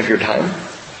 10% of your time?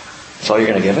 That's all you're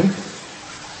going to give Him?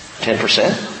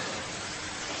 10%?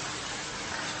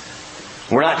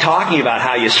 We're not talking about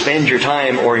how you spend your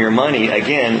time or your money.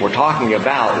 Again, we're talking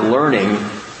about learning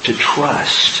to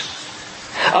trust.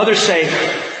 Others say,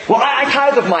 well, I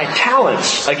tithe of my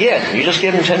talents. Again, you just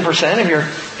give Him 10% of your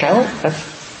talent? That's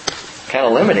kind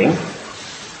of limiting.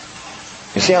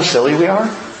 You see how silly we are?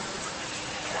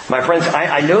 My friends,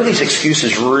 I know these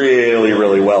excuses really,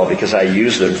 really well because I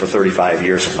used them for 35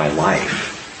 years of my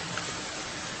life.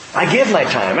 I give my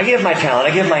time, I give my talent,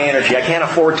 I give my energy. I can't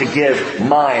afford to give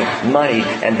my money.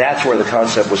 And that's where the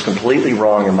concept was completely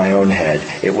wrong in my own head.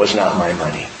 It was not my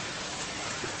money.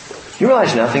 You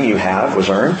realize nothing you have was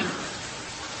earned?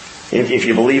 If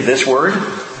you believe this word,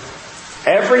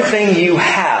 everything you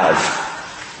have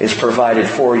is provided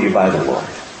for you by the Lord.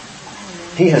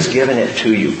 He has given it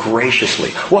to you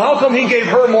graciously. Well, how come He gave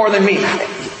her more than me?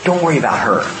 Don't worry about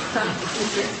her.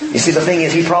 You see, the thing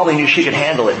is, He probably knew she could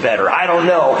handle it better. I don't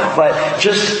know. But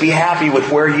just be happy with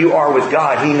where you are with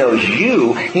God. He knows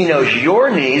you. He knows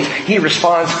your needs. He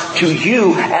responds to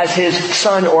you as His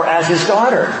son or as His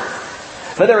daughter.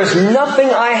 But there is nothing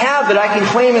I have that I can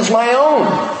claim as my own.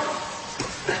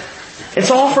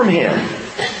 It's all from Him.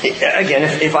 Again,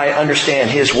 if I understand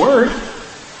His Word,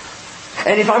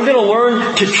 and if I'm going to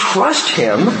learn to trust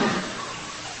Him,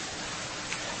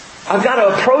 I've got to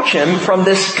approach Him from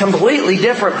this completely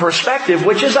different perspective,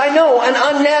 which is, I know, an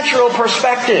unnatural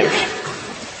perspective.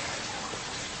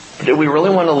 Do we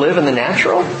really want to live in the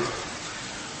natural?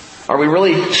 Are we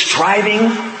really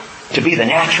striving to be the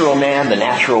natural man, the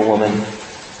natural woman?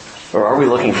 Or are we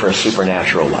looking for a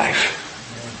supernatural life?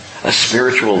 A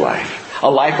spiritual life?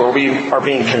 A life where we are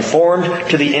being conformed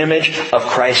to the image of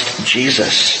Christ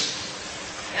Jesus.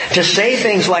 To say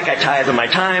things like I tithe of my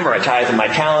time, or I tithe of my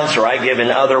talents, or I give in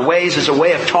other ways is a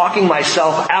way of talking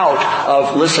myself out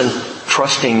of,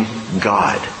 trusting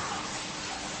God.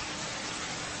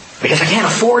 Because I can't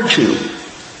afford to.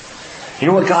 You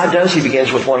know what God does? He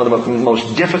begins with one of the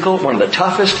most difficult, one of the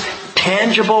toughest,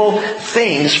 tangible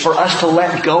things for us to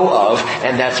let go of,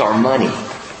 and that's our money.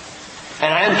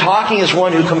 And I am talking as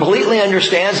one who completely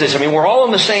understands this. I mean, we're all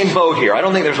in the same boat here. I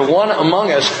don't think there's one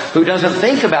among us who doesn't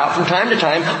think about from time to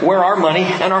time where our money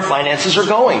and our finances are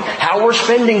going, how we're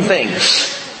spending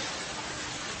things.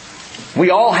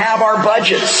 We all have our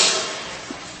budgets.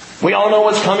 We all know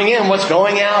what's coming in, what's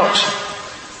going out.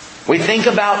 We think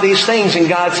about these things, and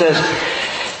God says,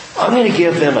 I'm going to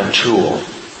give them a tool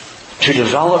to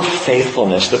develop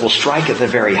faithfulness that will strike at the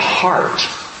very heart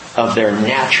of their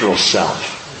natural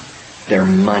self. Their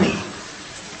money.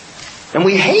 And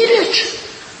we hate it.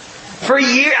 For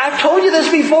years, I've told you this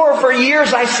before, for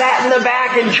years I sat in the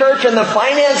back in church and the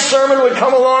finance sermon would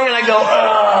come along and I go,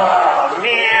 oh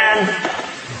man.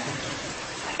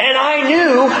 And I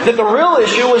knew that the real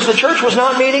issue was the church was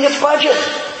not meeting its budget.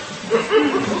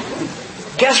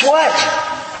 Guess what?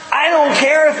 I don't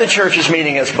care if the church is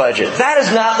meeting its budget. That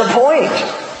is not the point.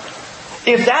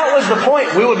 If that was the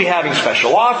point, we would be having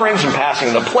special offerings and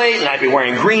passing the plate, and I'd be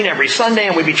wearing green every Sunday,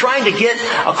 and we'd be trying to get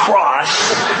across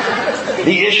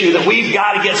the issue that we've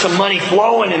got to get some money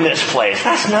flowing in this place.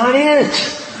 That's not it.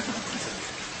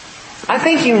 I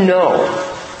think you know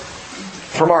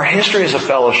from our history as a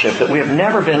fellowship that we have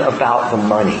never been about the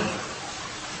money.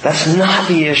 That's not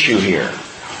the issue here.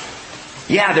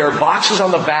 Yeah, there are boxes on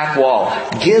the back wall.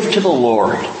 Give to the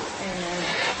Lord.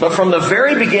 But from the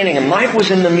very beginning, and Mike was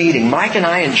in the meeting, Mike and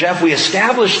I and Jeff, we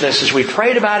established this as we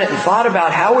prayed about it and thought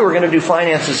about how we were going to do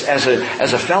finances as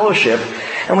a fellowship.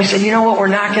 And we said, you know what we're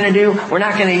not going to do? We're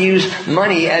not going to use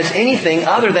money as anything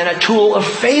other than a tool of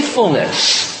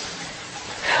faithfulness.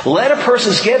 Let a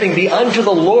person's giving be unto the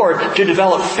Lord to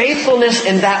develop faithfulness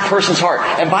in that person's heart.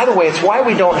 And by the way, it's why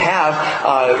we don't have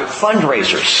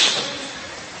fundraisers.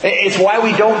 It's why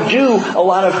we don't do a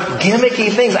lot of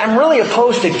gimmicky things. I'm really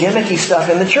opposed to gimmicky stuff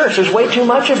in the church. There's way too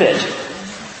much of it.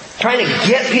 Trying to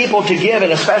get people to give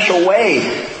in a special way.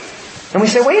 And we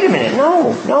say, wait a minute.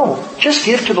 No. Just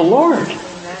give to the Lord.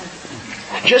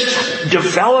 Just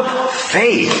develop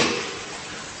faith.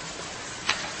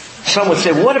 Some would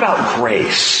say, what about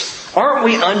grace? Aren't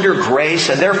we under grace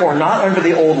and therefore not under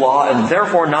the old law and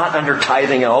therefore not under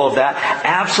tithing and all of that?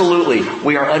 Absolutely,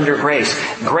 we are under grace.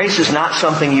 Grace is not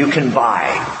something you can buy.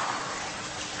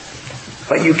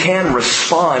 But you can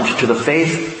respond to the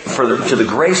to the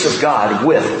grace of God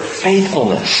with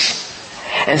faithfulness.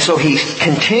 And so He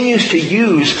continues to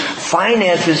use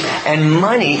finances and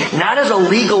money not as a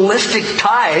legalistic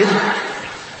tithe.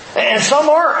 And some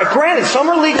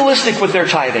are legalistic with their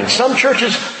tithing. Some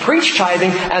churches preach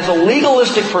tithing as a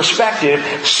legalistic perspective.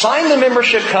 Sign the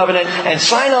membership covenant and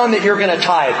sign on that you're going to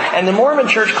tithe. And the Mormon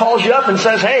church calls you up and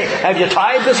says, hey, have you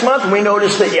tithed this month? And we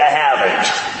notice that you haven't.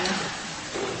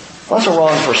 Well, that's a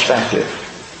wrong perspective.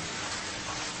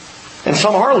 And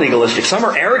some are legalistic. Some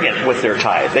are arrogant with their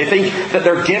tithe. They think that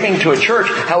they're giving to a church,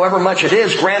 however much it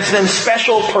is, grants them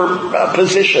special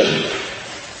position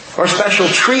or special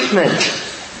treatment.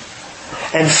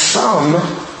 And some,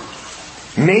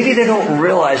 maybe they don't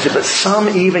realize it, but some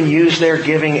even use their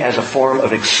giving as a form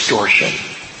of extortion.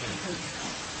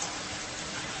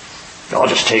 I'll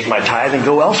just take my tithe and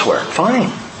go elsewhere.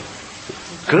 Fine.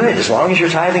 Good. As long as you're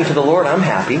tithing to the Lord, I'm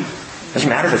happy. Doesn't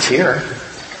matter if it's here.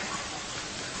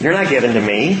 You're not giving to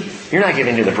me. You're not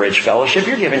giving to the Bridge Fellowship.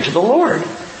 You're giving to the Lord.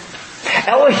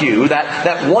 Elihu,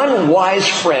 that one wise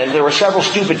friend, there were several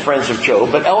stupid friends of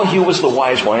Job, but Elihu was the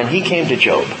wise one, and he came to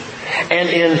Job. And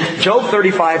in Job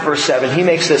 35 verse 7, he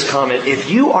makes this comment, if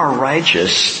you are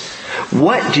righteous,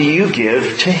 what do you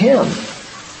give to him?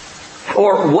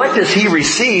 Or what does he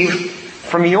receive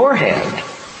from your hand?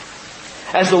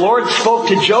 As the Lord spoke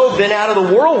to Job then out of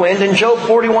the whirlwind in Job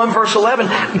 41 verse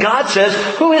 11, God says,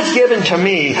 who has given to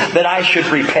me that I should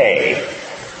repay?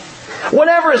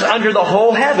 Whatever is under the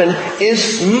whole heaven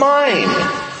is mine.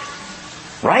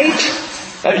 Right?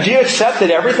 Do you accept that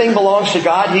everything belongs to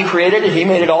God? He created it. He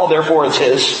made it all. Therefore, it's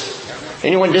His.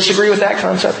 Anyone disagree with that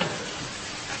concept?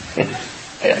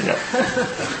 Yeah, no.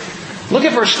 Look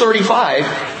at verse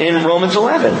 35 in Romans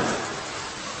 11.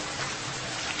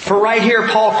 For right here,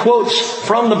 Paul quotes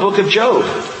from the book of Job.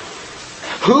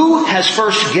 Who has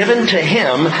first given to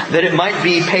him that it might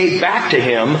be paid back to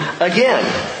him again?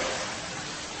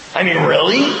 I mean,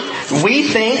 really? We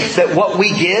think that what we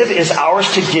give is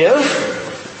ours to give?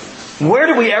 Where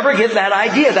do we ever get that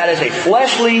idea? That is a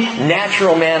fleshly,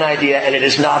 natural man idea, and it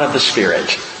is not of the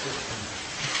Spirit.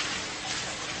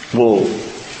 Well,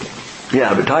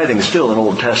 yeah, but tithing is still an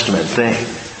Old Testament thing.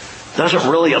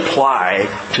 Doesn't really apply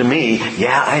to me.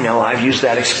 Yeah, I know, I've used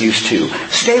that excuse too.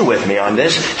 Stay with me on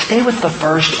this. Stay with the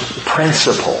first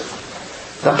principle.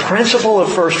 The principle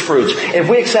of first fruits. If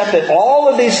we accept that all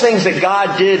of these things that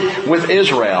God did with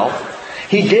Israel,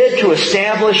 He did to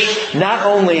establish not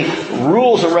only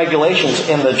rules and regulations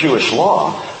in the Jewish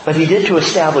law, but He did to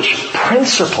establish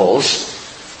principles,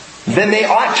 then they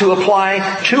ought to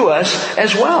apply to us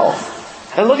as well.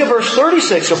 And look at verse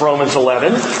 36 of Romans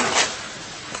 11.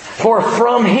 For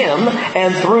from Him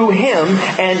and through Him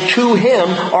and to Him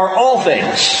are all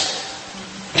things.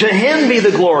 To Him be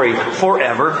the glory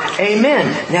forever.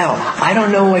 Amen. Now, I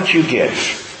don't know what you give.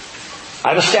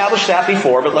 I've established that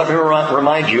before, but let me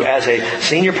remind you, as a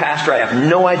senior pastor, I have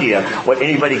no idea what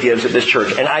anybody gives at this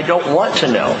church. And I don't want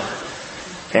to know.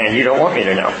 And you don't want me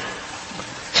to know.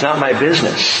 It's not my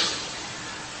business.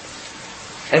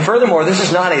 And furthermore, this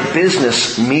is not a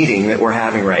business meeting that we're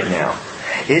having right now.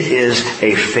 It is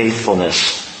a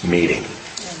faithfulness meeting.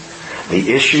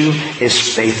 The issue is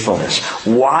faithfulness.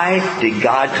 Why did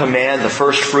God command the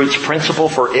first fruits principle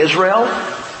for Israel?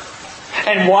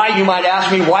 And why, you might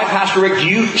ask me, why, Pastor Rick, do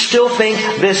you still think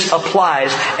this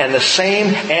applies? And the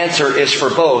same answer is for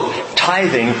both.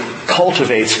 Tithing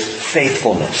cultivates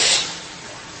faithfulness.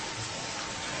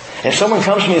 If someone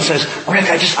comes to me and says, Rick,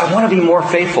 I want to be more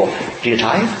faithful. Do you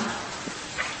tithe?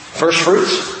 First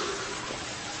fruits?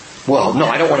 Well, no,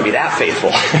 I don't want to be that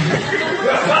faithful.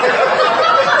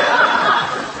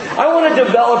 I want to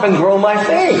develop and grow my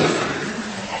faith.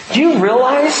 Do you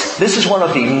realize this is one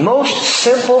of the most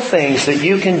simple things that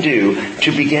you can do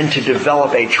to begin to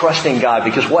develop a trust in God?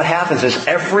 Because what happens is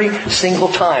every single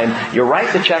time you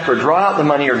write the check or draw out the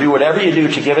money or do whatever you do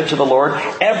to give it to the Lord,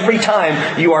 every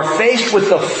time you are faced with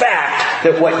the fact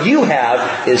that what you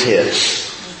have is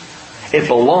His. It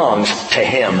belongs to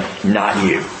Him, not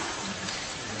you.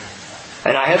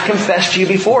 And I have confessed to you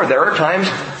before, there are times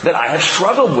that I have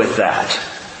struggled with that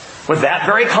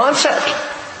very concept.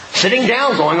 Sitting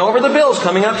down, going over the bills,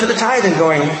 coming up to the tithe and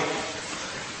going,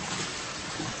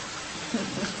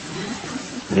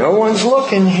 no one's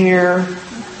looking here.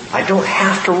 I don't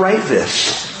have to write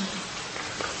this.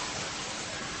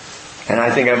 And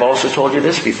I think I've also told you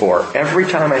this before. Every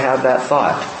time I have that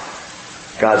thought,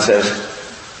 God says,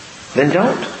 then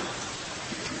don't.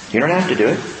 You don't have to do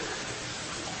it.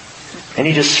 And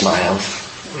He just smiles.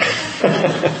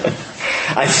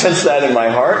 I sense that in my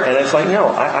heart, and it's like, no,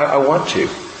 I want to.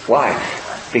 Why?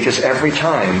 Because every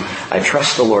time I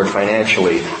trust the Lord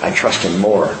financially, I trust Him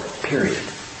more. Period.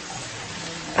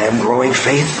 I am growing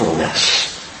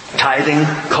faithfulness. Tithing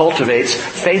cultivates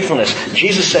faithfulness.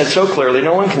 Jesus said so clearly,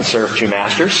 no one can serve two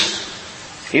masters.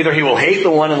 Either he will hate the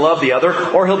one and love the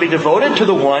other, or he'll be devoted to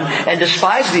the one and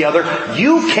despise the other.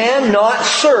 You cannot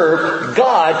serve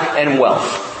God and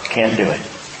wealth. Can't do it.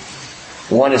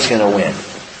 One is going to win.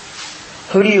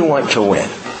 Who do you want to win?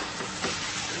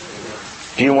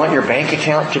 Do you want your bank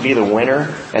account to be the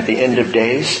winner at the end of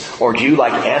days? Or do you,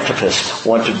 like Antipas,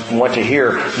 want to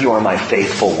hear, you are my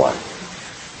faithful one?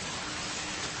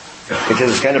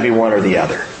 Because it's going to be one or the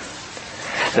other.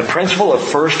 The principle of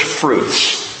first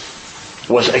fruits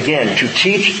was, again, to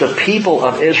teach the people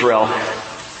of Israel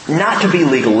not to be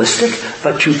legalistic,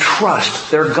 but to trust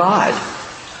their God.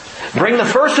 Bring the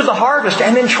first of the harvest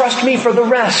and then trust me for the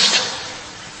rest.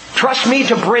 Trust me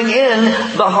to bring in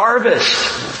the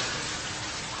harvest.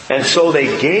 And so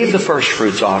they gave the first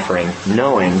fruits offering,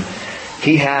 knowing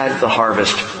He had the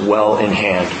harvest well in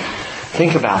hand.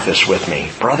 Think about this with me.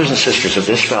 Brothers and sisters of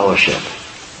this fellowship,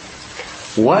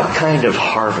 what kind of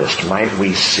harvest might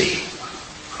we see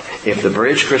if the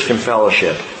Bridge Christian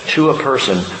Fellowship, to a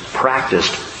person,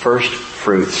 practiced first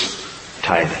fruits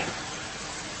tithing?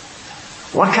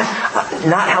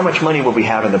 Not how much money will we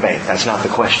have in the bank. That's not the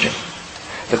question.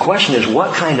 The question is,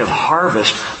 what kind of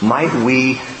harvest might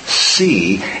we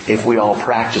see if we all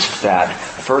practiced that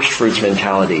first fruits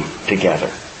mentality together?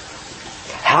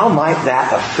 How might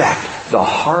that affect the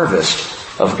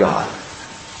harvest of God?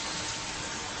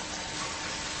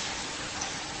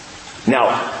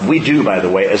 Now, we do, by the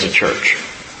way, as a church,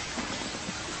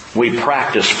 we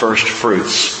practice first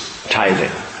fruits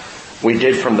tithing. We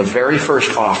did from the very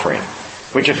first offering.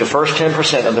 We took the first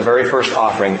 10% of the very first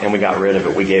offering and we got rid of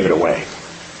it. We gave it away.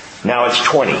 Now it's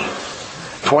 20.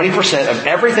 20% of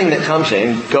everything that comes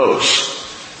in goes.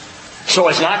 So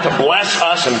as not to bless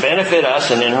us and benefit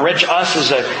us and enrich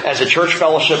us as a church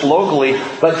fellowship locally,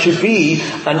 but to be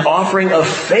an offering of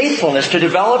faithfulness to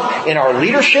develop in our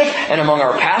leadership and among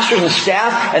our pastors and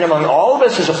staff and among all of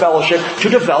us as a fellowship to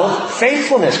develop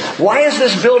faithfulness. Why is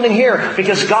this building here?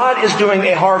 Because God is doing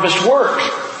a harvest work.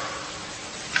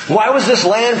 Why was this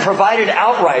land provided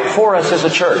outright for us as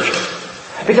a church?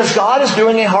 Because God is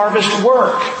doing a harvest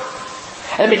work.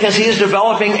 And because he is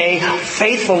developing a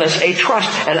faithfulness, a trust.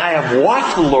 And I have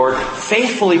watched the Lord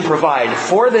faithfully provide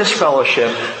for this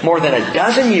fellowship more than a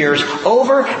dozen years,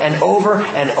 over and over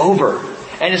and over.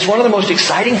 And it's one of the most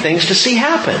exciting things to see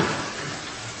happen.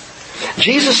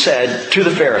 Jesus said to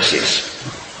the Pharisees,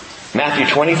 Matthew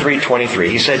 23:23,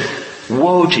 he said,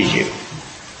 "Woe to you,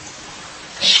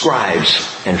 scribes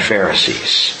and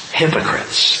Pharisees,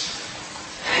 hypocrites!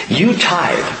 You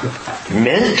tithe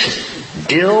mint,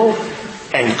 dill,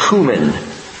 and cumin."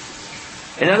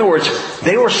 In other words,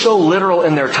 they were so literal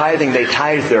in their tithing, they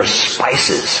tithed their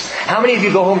spices. How many of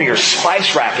you go home to your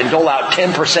spice rack and dole out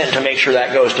 10% to make sure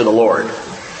that goes to the Lord?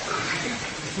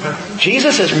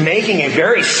 Jesus is making a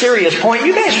very serious point.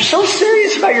 You guys are so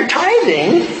serious about your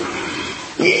tithing.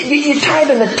 You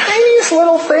tithe in the tiniest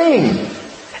little thing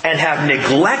and have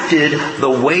neglected the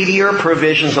weightier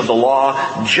provisions of the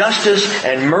law, justice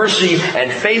and mercy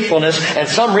and faithfulness. And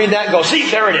some read that and go, see,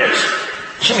 there it is.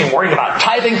 We shouldn't be worrying about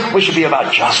tithing. We should be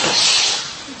about justice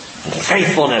and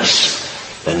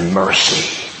faithfulness and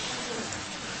mercy.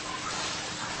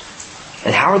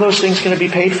 And how are those things going to be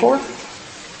paid for?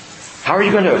 How are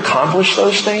you going to accomplish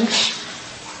those things?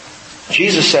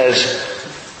 Jesus says,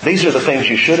 these are the things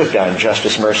you should have done,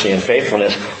 justice, mercy, and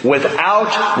faithfulness,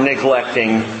 without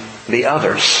neglecting the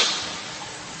others.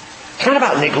 It's not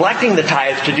about neglecting the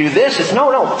tithe to do this. It's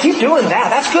no, keep doing that.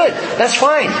 That's good. That's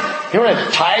fine. You want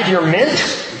to tithe your mint?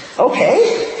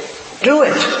 Okay. Do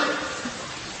it.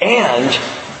 And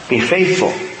be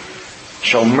faithful.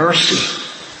 Show mercy.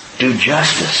 Do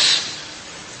justice.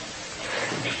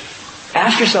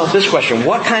 Ask yourself this question.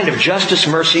 What kind of justice,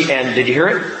 mercy, and, did you hear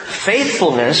it?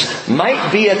 Faithfulness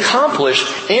might be accomplished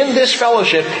in this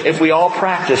fellowship if we all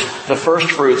practice the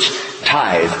first fruits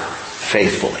tithe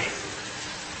faithfully?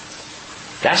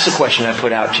 That's the question I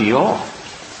put out to you all.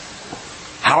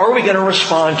 How are we going to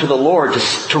respond to the Lord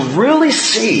to really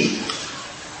see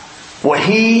what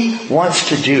He wants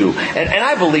to do? And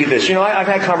I believe this. You know, I've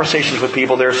had conversations with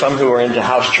people. There are some who are into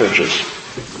house churches.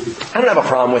 I don't have a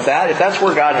problem with that. If that's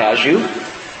where God has you,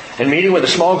 and meeting with a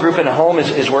small group in a home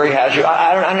is where He has you,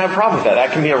 I don't have a problem with that.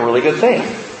 That can be a really good thing.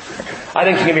 I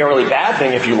think it can be a really bad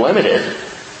thing if you limit it,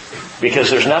 because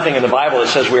there's nothing in the Bible that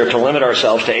says we are to limit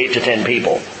ourselves to 8 to 10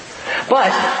 people.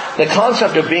 But the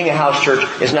concept of being a house church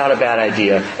is not a bad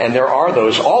idea, and there are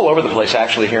those all over the place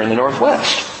actually here in the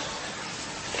Northwest.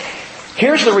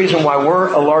 Here's the reason why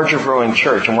we're a larger growing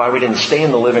church and why we didn't stay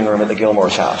in the living room at the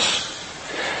Gilmore's house.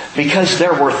 Because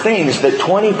there were things that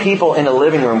 20 people in a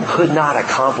living room could not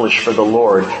accomplish for the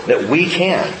Lord that we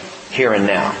can here and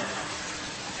now.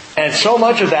 And so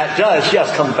much of that does,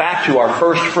 yes, come back to our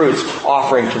first fruits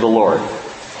offering to the Lord.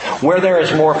 Where there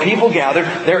is more people gathered,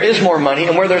 there is more money.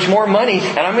 And where there's more money,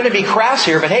 and I'm going to be crass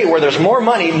here, but hey, where there's more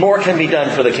money, more can be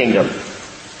done for the kingdom.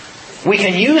 We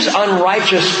can use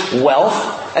unrighteous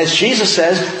wealth, as Jesus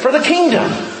says, for the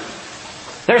kingdom.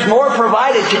 There's more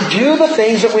provided to do the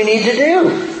things that we need to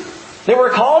do, that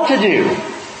we're called to do.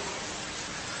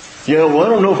 Yeah, well, I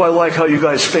don't know if I like how you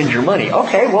guys spend your money.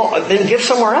 Okay, well, then give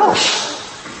somewhere else.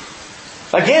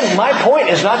 Again, my point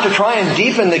is not to try and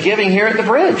deepen the giving here at the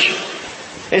bridge.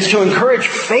 It's to encourage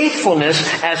faithfulness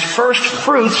as first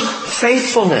fruits,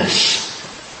 faithfulness.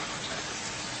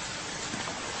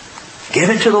 Give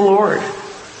it to the Lord.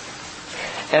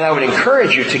 And I would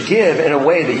encourage you to give in a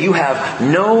way that you have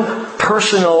no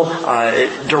personal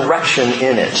direction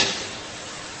in it.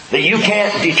 That you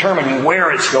can't determine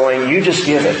where it's going. You just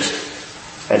give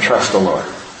it and trust the Lord.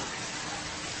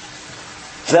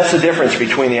 So that's the difference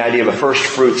between the idea of a first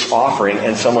fruits offering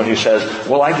and someone who says,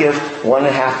 well, I give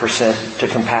 1.5% to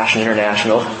Compassion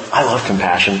International. I love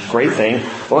Compassion. Great thing.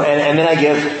 Well, and then I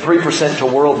give 3% to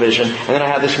World Vision. And then I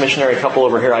have this missionary couple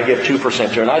over here I give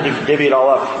 2% to. And I divvy it all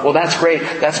up. Well, that's great.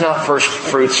 That's not first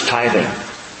fruits tithing.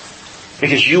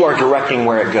 Because you are directing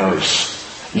where it goes.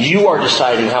 You are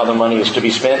deciding how the money is to be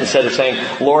spent instead of saying,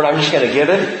 Lord, I'm just going to give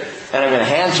it and I'm going to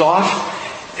hands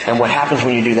off. And what happens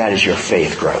when you do that is your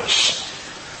faith grows.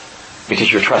 Because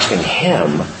you're trusting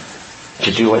Him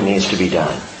to do what needs to be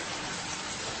done.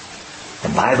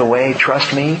 And by the way,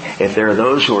 trust me, if there are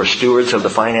those who are stewards of the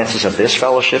finances of this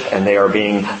fellowship and they are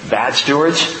being bad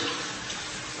stewards,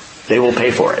 they will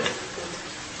pay for it.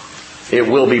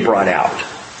 It will be brought out.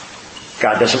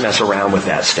 God doesn't mess around with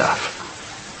that stuff.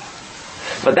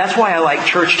 But that's why I like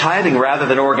church tithing rather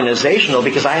than organizational,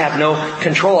 because I have no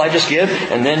control. I just give,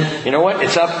 and then, you know what?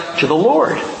 It's up to the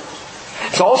Lord.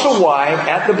 It's also why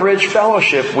at the Bridge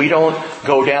Fellowship we don't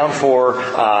go down for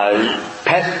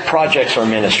pet projects or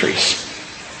ministries.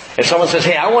 If someone says,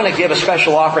 hey, I want to give a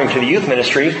special offering to the youth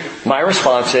ministry, my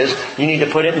response is, you need to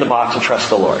put it in the box and trust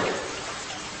the Lord.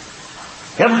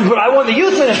 Yeah, but I want the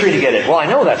youth ministry to get it. Well, I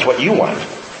know that's what you want.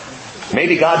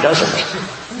 Maybe God doesn't.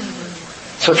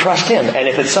 So trust Him. And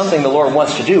if it's something the Lord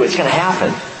wants to do, it's going to happen.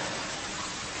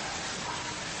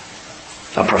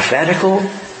 A prophetical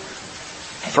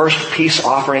first peace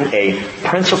offering, a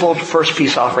principled first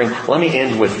peace offering. Let me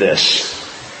end with this.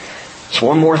 It's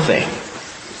one more thing.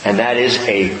 And that is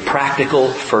a practical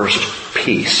first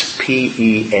peace.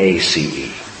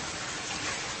 P-E-A-C-E.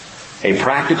 A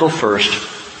practical first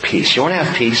peace. You want to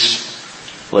have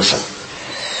peace? Listen.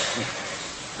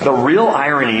 The real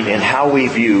irony in how we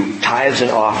view tithes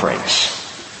and offerings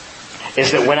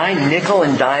is that when I nickel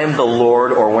and dime the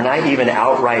Lord, or when I even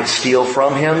outright steal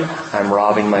from Him, I'm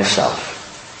robbing myself.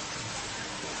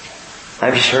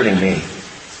 I'm just hurting me.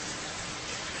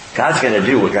 God's going to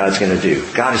do what God's going to do.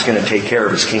 God is going to take care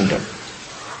of His kingdom.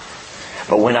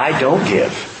 But when I don't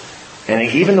give, and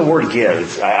even the word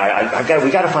give, we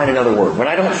got to find another word. When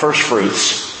I don't first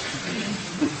fruits,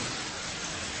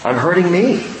 I'm hurting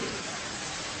me.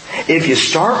 If you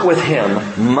start with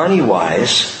Him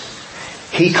money-wise,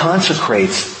 He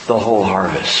consecrates the whole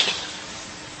harvest.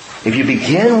 If you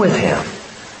begin with Him,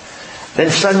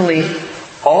 then suddenly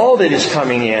all that is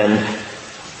coming in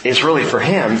is really for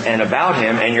Him and about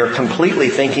Him, and you're completely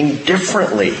thinking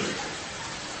differently.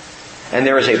 And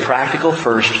there is a practical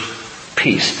first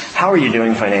peace. How are you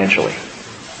doing financially?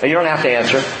 You don't have to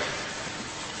answer.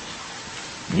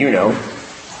 You know.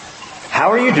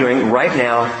 How are you doing right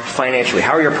now financially?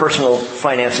 How are your personal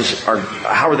finances?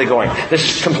 How are they going?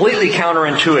 This is completely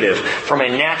counterintuitive from a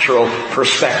natural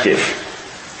perspective.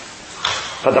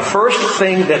 But the first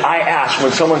thing that I ask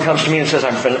when someone comes to me and says,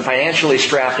 I'm financially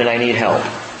strapped and I need help,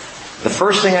 the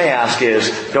first thing I ask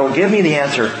is, don't give me the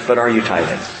answer, but are you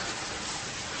tithing?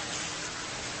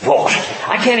 Well,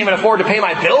 I can't even afford to pay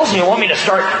my bills and you want me to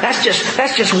start? That's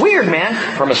just weird,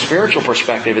 man. From a spiritual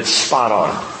perspective, it's spot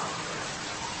on.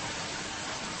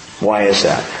 Why is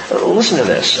that? Listen to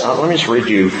this. Let me just read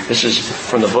you. This is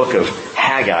from the book of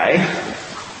Haggai,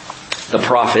 the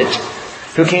prophet,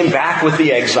 who came back with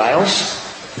the exiles.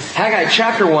 Haggai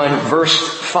chapter 1, verse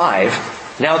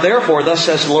 5. Now therefore, thus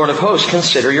says the Lord of hosts,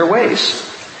 consider your ways.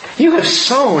 You have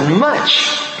sown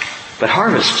much, but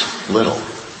harvest little.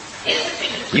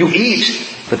 You eat,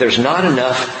 but there's not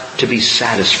enough to be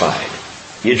satisfied.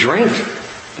 You drink,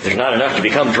 but there's not enough to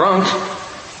become drunk.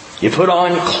 You put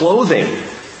on clothing,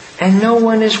 and no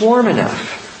one is warm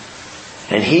enough.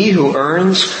 And he who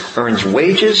earns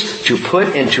wages to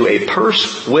put into a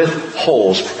purse with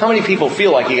holes. How many people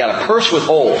feel like you got a purse with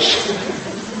holes?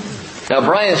 Now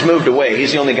Brian's moved away.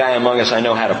 He's the only guy among us I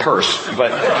know had a purse.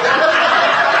 But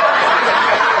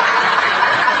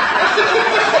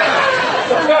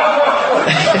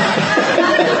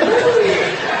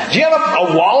do you have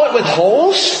a wallet with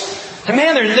holes?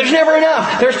 Man, there's never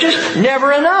enough. There's just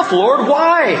never enough, Lord.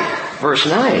 Why? Verse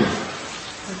 9.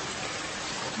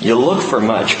 You look for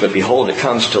much, but behold, it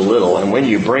comes to little. And when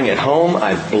you bring it home,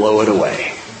 I blow it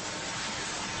away.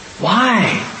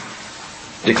 Why?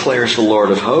 Declares the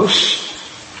Lord of hosts.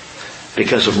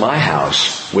 Because of my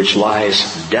house, which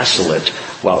lies desolate,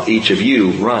 while each of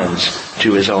you runs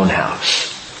to his own house.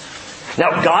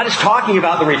 Now, God is talking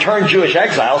about the returned Jewish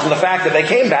exiles and the fact that they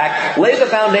came back, laid the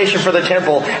foundation for the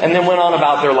temple, and then went on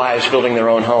about their lives building their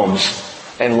own homes,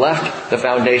 and left the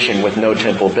foundation with no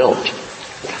temple built.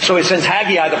 So He sends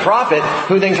Haggai the prophet,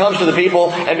 who then comes to the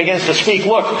people and begins to speak,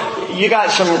 look, you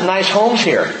got some nice homes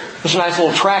here. There's a nice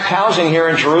little tract housing here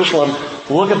in Jerusalem.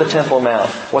 Look at the Temple Mount.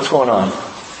 What's going on?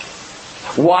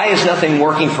 Why is nothing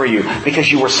working for you?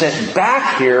 Because you were sent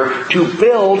back here to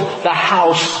build the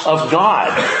house of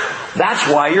God. That's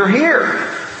why you're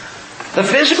here. The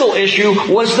physical issue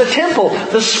was the temple.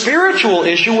 The spiritual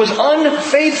issue was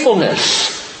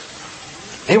unfaithfulness.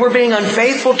 They were being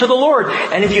unfaithful to the Lord.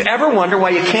 And if you ever wonder why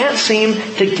you can't seem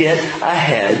to get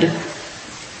ahead,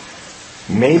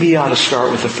 maybe you ought to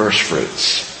start with the first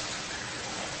fruits.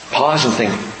 Pause and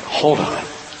think, hold on.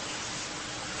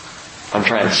 I'm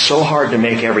trying so hard to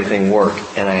make everything work,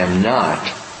 and I am not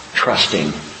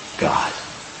trusting God.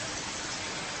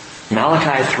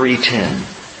 Malachi 3:10.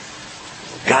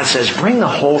 God says, bring the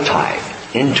whole tithe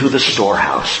into the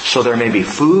storehouse, so there may be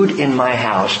food in my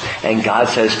house. And God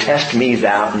says, test me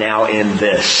thou now in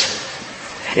this.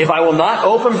 If I will not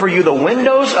open for you the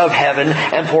windows of heaven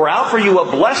and pour out for you a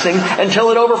blessing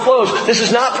until it overflows. This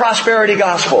is not prosperity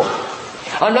gospel.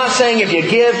 I'm not saying if you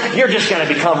give, you're just going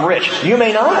to become rich. You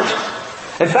may not.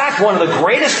 In fact, one of the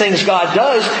greatest things God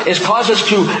does is cause us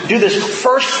to do this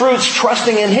first fruits,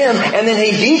 trusting in Him, and then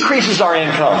He decreases our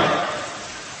income.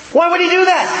 Why would He do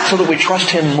that? So that we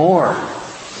trust Him more.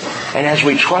 And as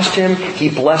we trust Him, He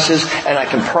blesses. And I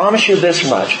can promise you this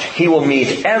much. He will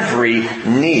meet every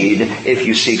need if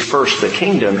you seek first the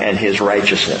kingdom and His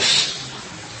righteousness.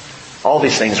 All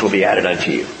these things will be added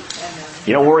unto you.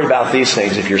 You don't worry about these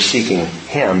things if you're seeking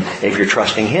Him, if you're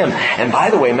trusting Him. And by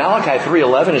the way, Malachi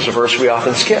 3:11 is a verse we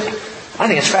often skip. I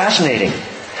think it's fascinating.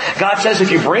 God says,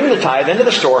 if you bring the tithe into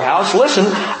the storehouse, listen,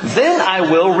 then I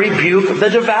will rebuke the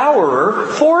devourer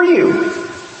for you,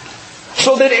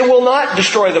 so that it will not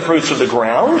destroy the fruits of the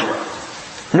ground,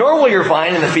 nor will your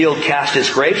vine in the field cast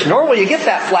its grapes, nor will you get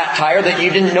that flat tire that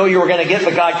you didn't know you were going to get,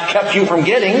 but God kept you from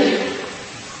getting.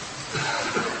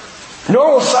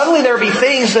 Nor will suddenly there be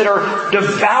things that are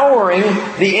devouring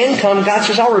the income. God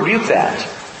says, I'll rebuke that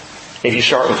if you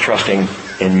start with trusting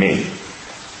in me.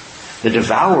 The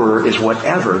devourer is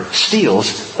whatever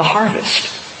steals the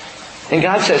harvest. And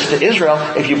God says to Israel,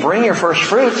 if you bring your first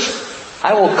fruits,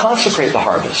 I will consecrate the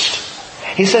harvest.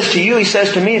 He says to you, He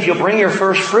says to me, if you'll bring your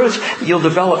first fruits, you'll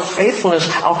develop faithfulness.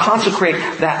 I'll consecrate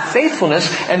that faithfulness.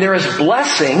 And there is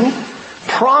blessing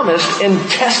promised in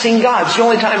testing God. It's the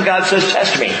only time God says,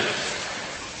 test me.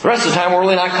 The rest of the time we're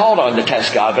really not called on to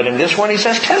test God. But in this one He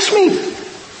says, test me.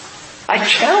 I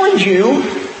challenge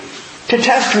you to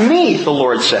test me, the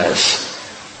Lord says,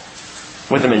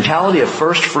 with the mentality of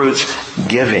first fruits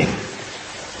giving.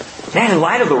 Man, in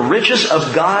light of the riches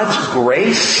of God's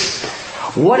grace,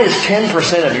 what is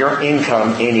 10% of your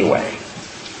income anyway?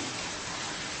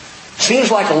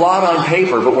 Seems like a lot on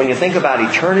paper, but when you think about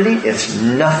eternity, it's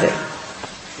nothing.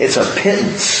 It's a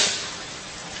pittance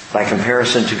by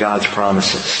comparison to God's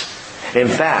promises. In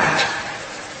fact,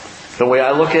 the way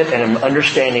I look at and I'm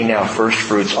understanding now first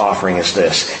fruits offering is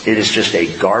this. It is just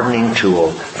a gardening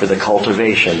tool for the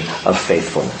cultivation of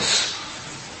faithfulness.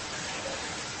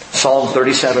 Psalm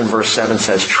 37 verse 7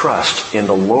 says, trust in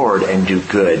the Lord and do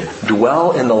good.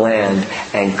 Dwell in the land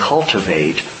and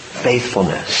cultivate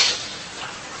faithfulness.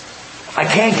 I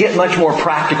can't get much more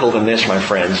practical than this, my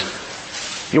friends.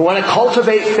 You want to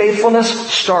cultivate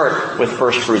faithfulness? Start with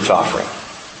first fruits offering.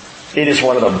 It is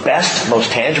one of the best,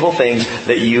 most tangible things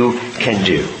that you can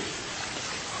do.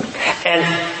 And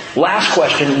last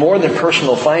question, more than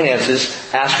personal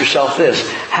finances, ask yourself this.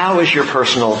 How is your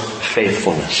personal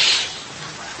faithfulness?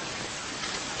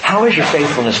 How is your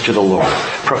faithfulness to the Lord?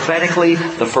 Prophetically,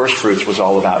 the first fruits was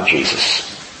all about Jesus.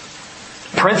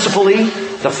 Principally,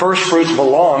 the first fruits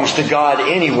belongs to God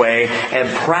anyway, and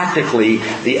practically,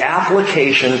 the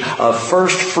application of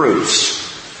first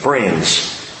fruits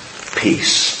brings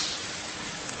peace.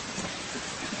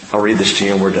 I'll read this to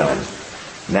you and we're done.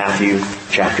 Matthew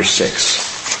chapter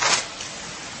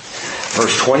 6.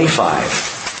 Verse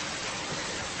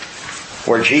 25.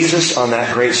 Where Jesus, on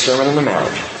that great Sermon on the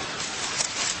Mount,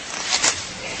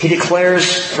 He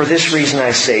declares, for this reason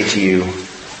I say to you,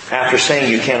 after saying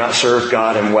you cannot serve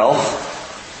God and wealth,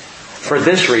 for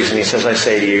this reason, He says, I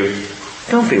say to you,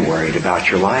 don't be worried about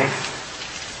your life.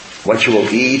 What you will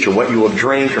eat or what you will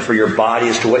drink, or for your body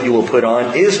as to what you will put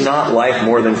on. Is not life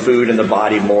more than food and the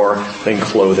body more than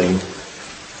clothing?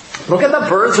 Look at the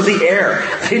birds of the air.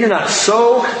 They do not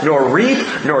sow, nor reap,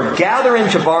 nor gather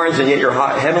into barns, and yet your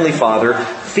heavenly Father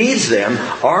feeds them.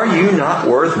 Are you not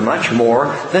worth much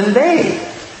more than they?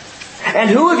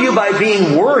 And who of you by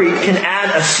being worried can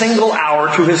add a single hour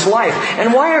to his life?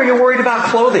 And why are you worried about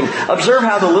clothing? Observe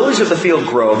how the lilies of the field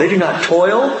grow. They do not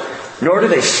toil, nor do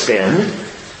they spin.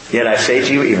 Yet I say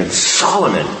to you, even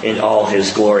Solomon in all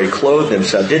his glory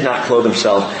did not clothe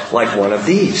himself like one of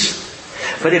these.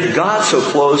 But if God so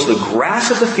clothes the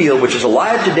grass of the field, which is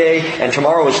alive today and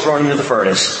tomorrow is thrown into the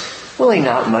furnace, will He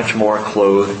not much more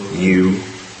clothe you,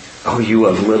 O you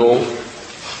of little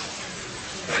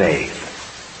faith?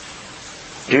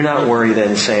 Do not worry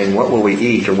then, saying, what will we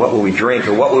eat, or what will we drink,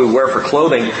 or what will we wear for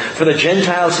clothing? For the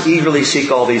Gentiles eagerly seek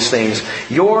all these things.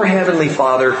 Your heavenly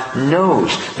Father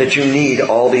knows that you need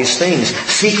all these things.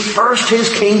 Seek first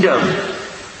His kingdom.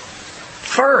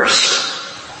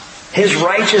 First, His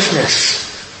righteousness.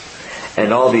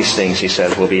 And all these things, He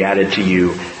says, will be added to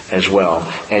you as well.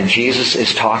 And Jesus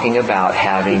is talking about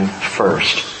having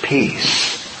first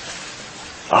peace.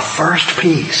 A first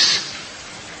peace.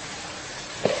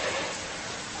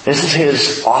 This is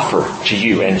His offer to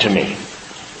you and to me.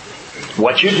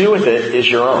 What you do with it is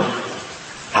your own.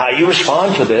 How you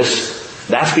respond to this,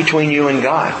 that's between you and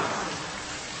God.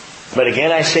 But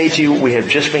again, I say to you, we have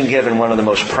just been given one of the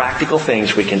most practical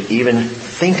things we can even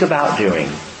think about doing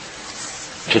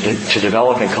to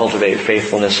develop and cultivate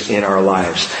faithfulness in our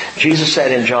lives. Jesus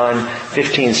said in John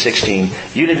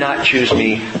 15:16, you did not choose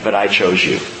me, but I chose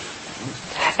you.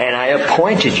 And I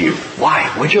appointed you. Why?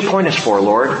 What'd you appoint us for,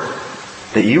 Lord?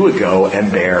 That you would go and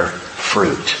bear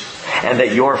fruit. and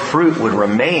that your fruit would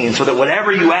remain, so that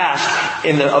whatever you ask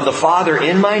of the Father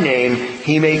in my name,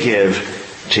 He may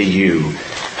give to you.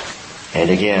 And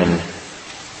again,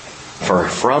 for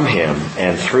from Him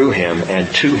and through Him and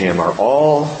to Him are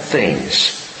all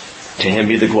things. To Him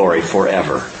be the glory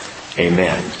forever.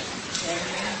 Amen.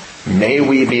 May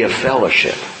we be a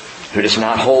fellowship who does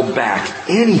not hold back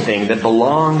anything that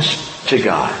belongs to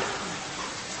God.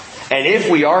 And if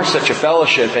we are such a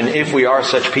fellowship, and if we are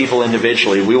such people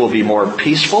individually, we will be more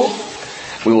peaceful,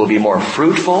 we will be more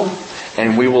fruitful,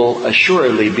 and we will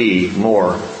assuredly be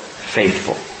more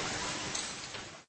faithful.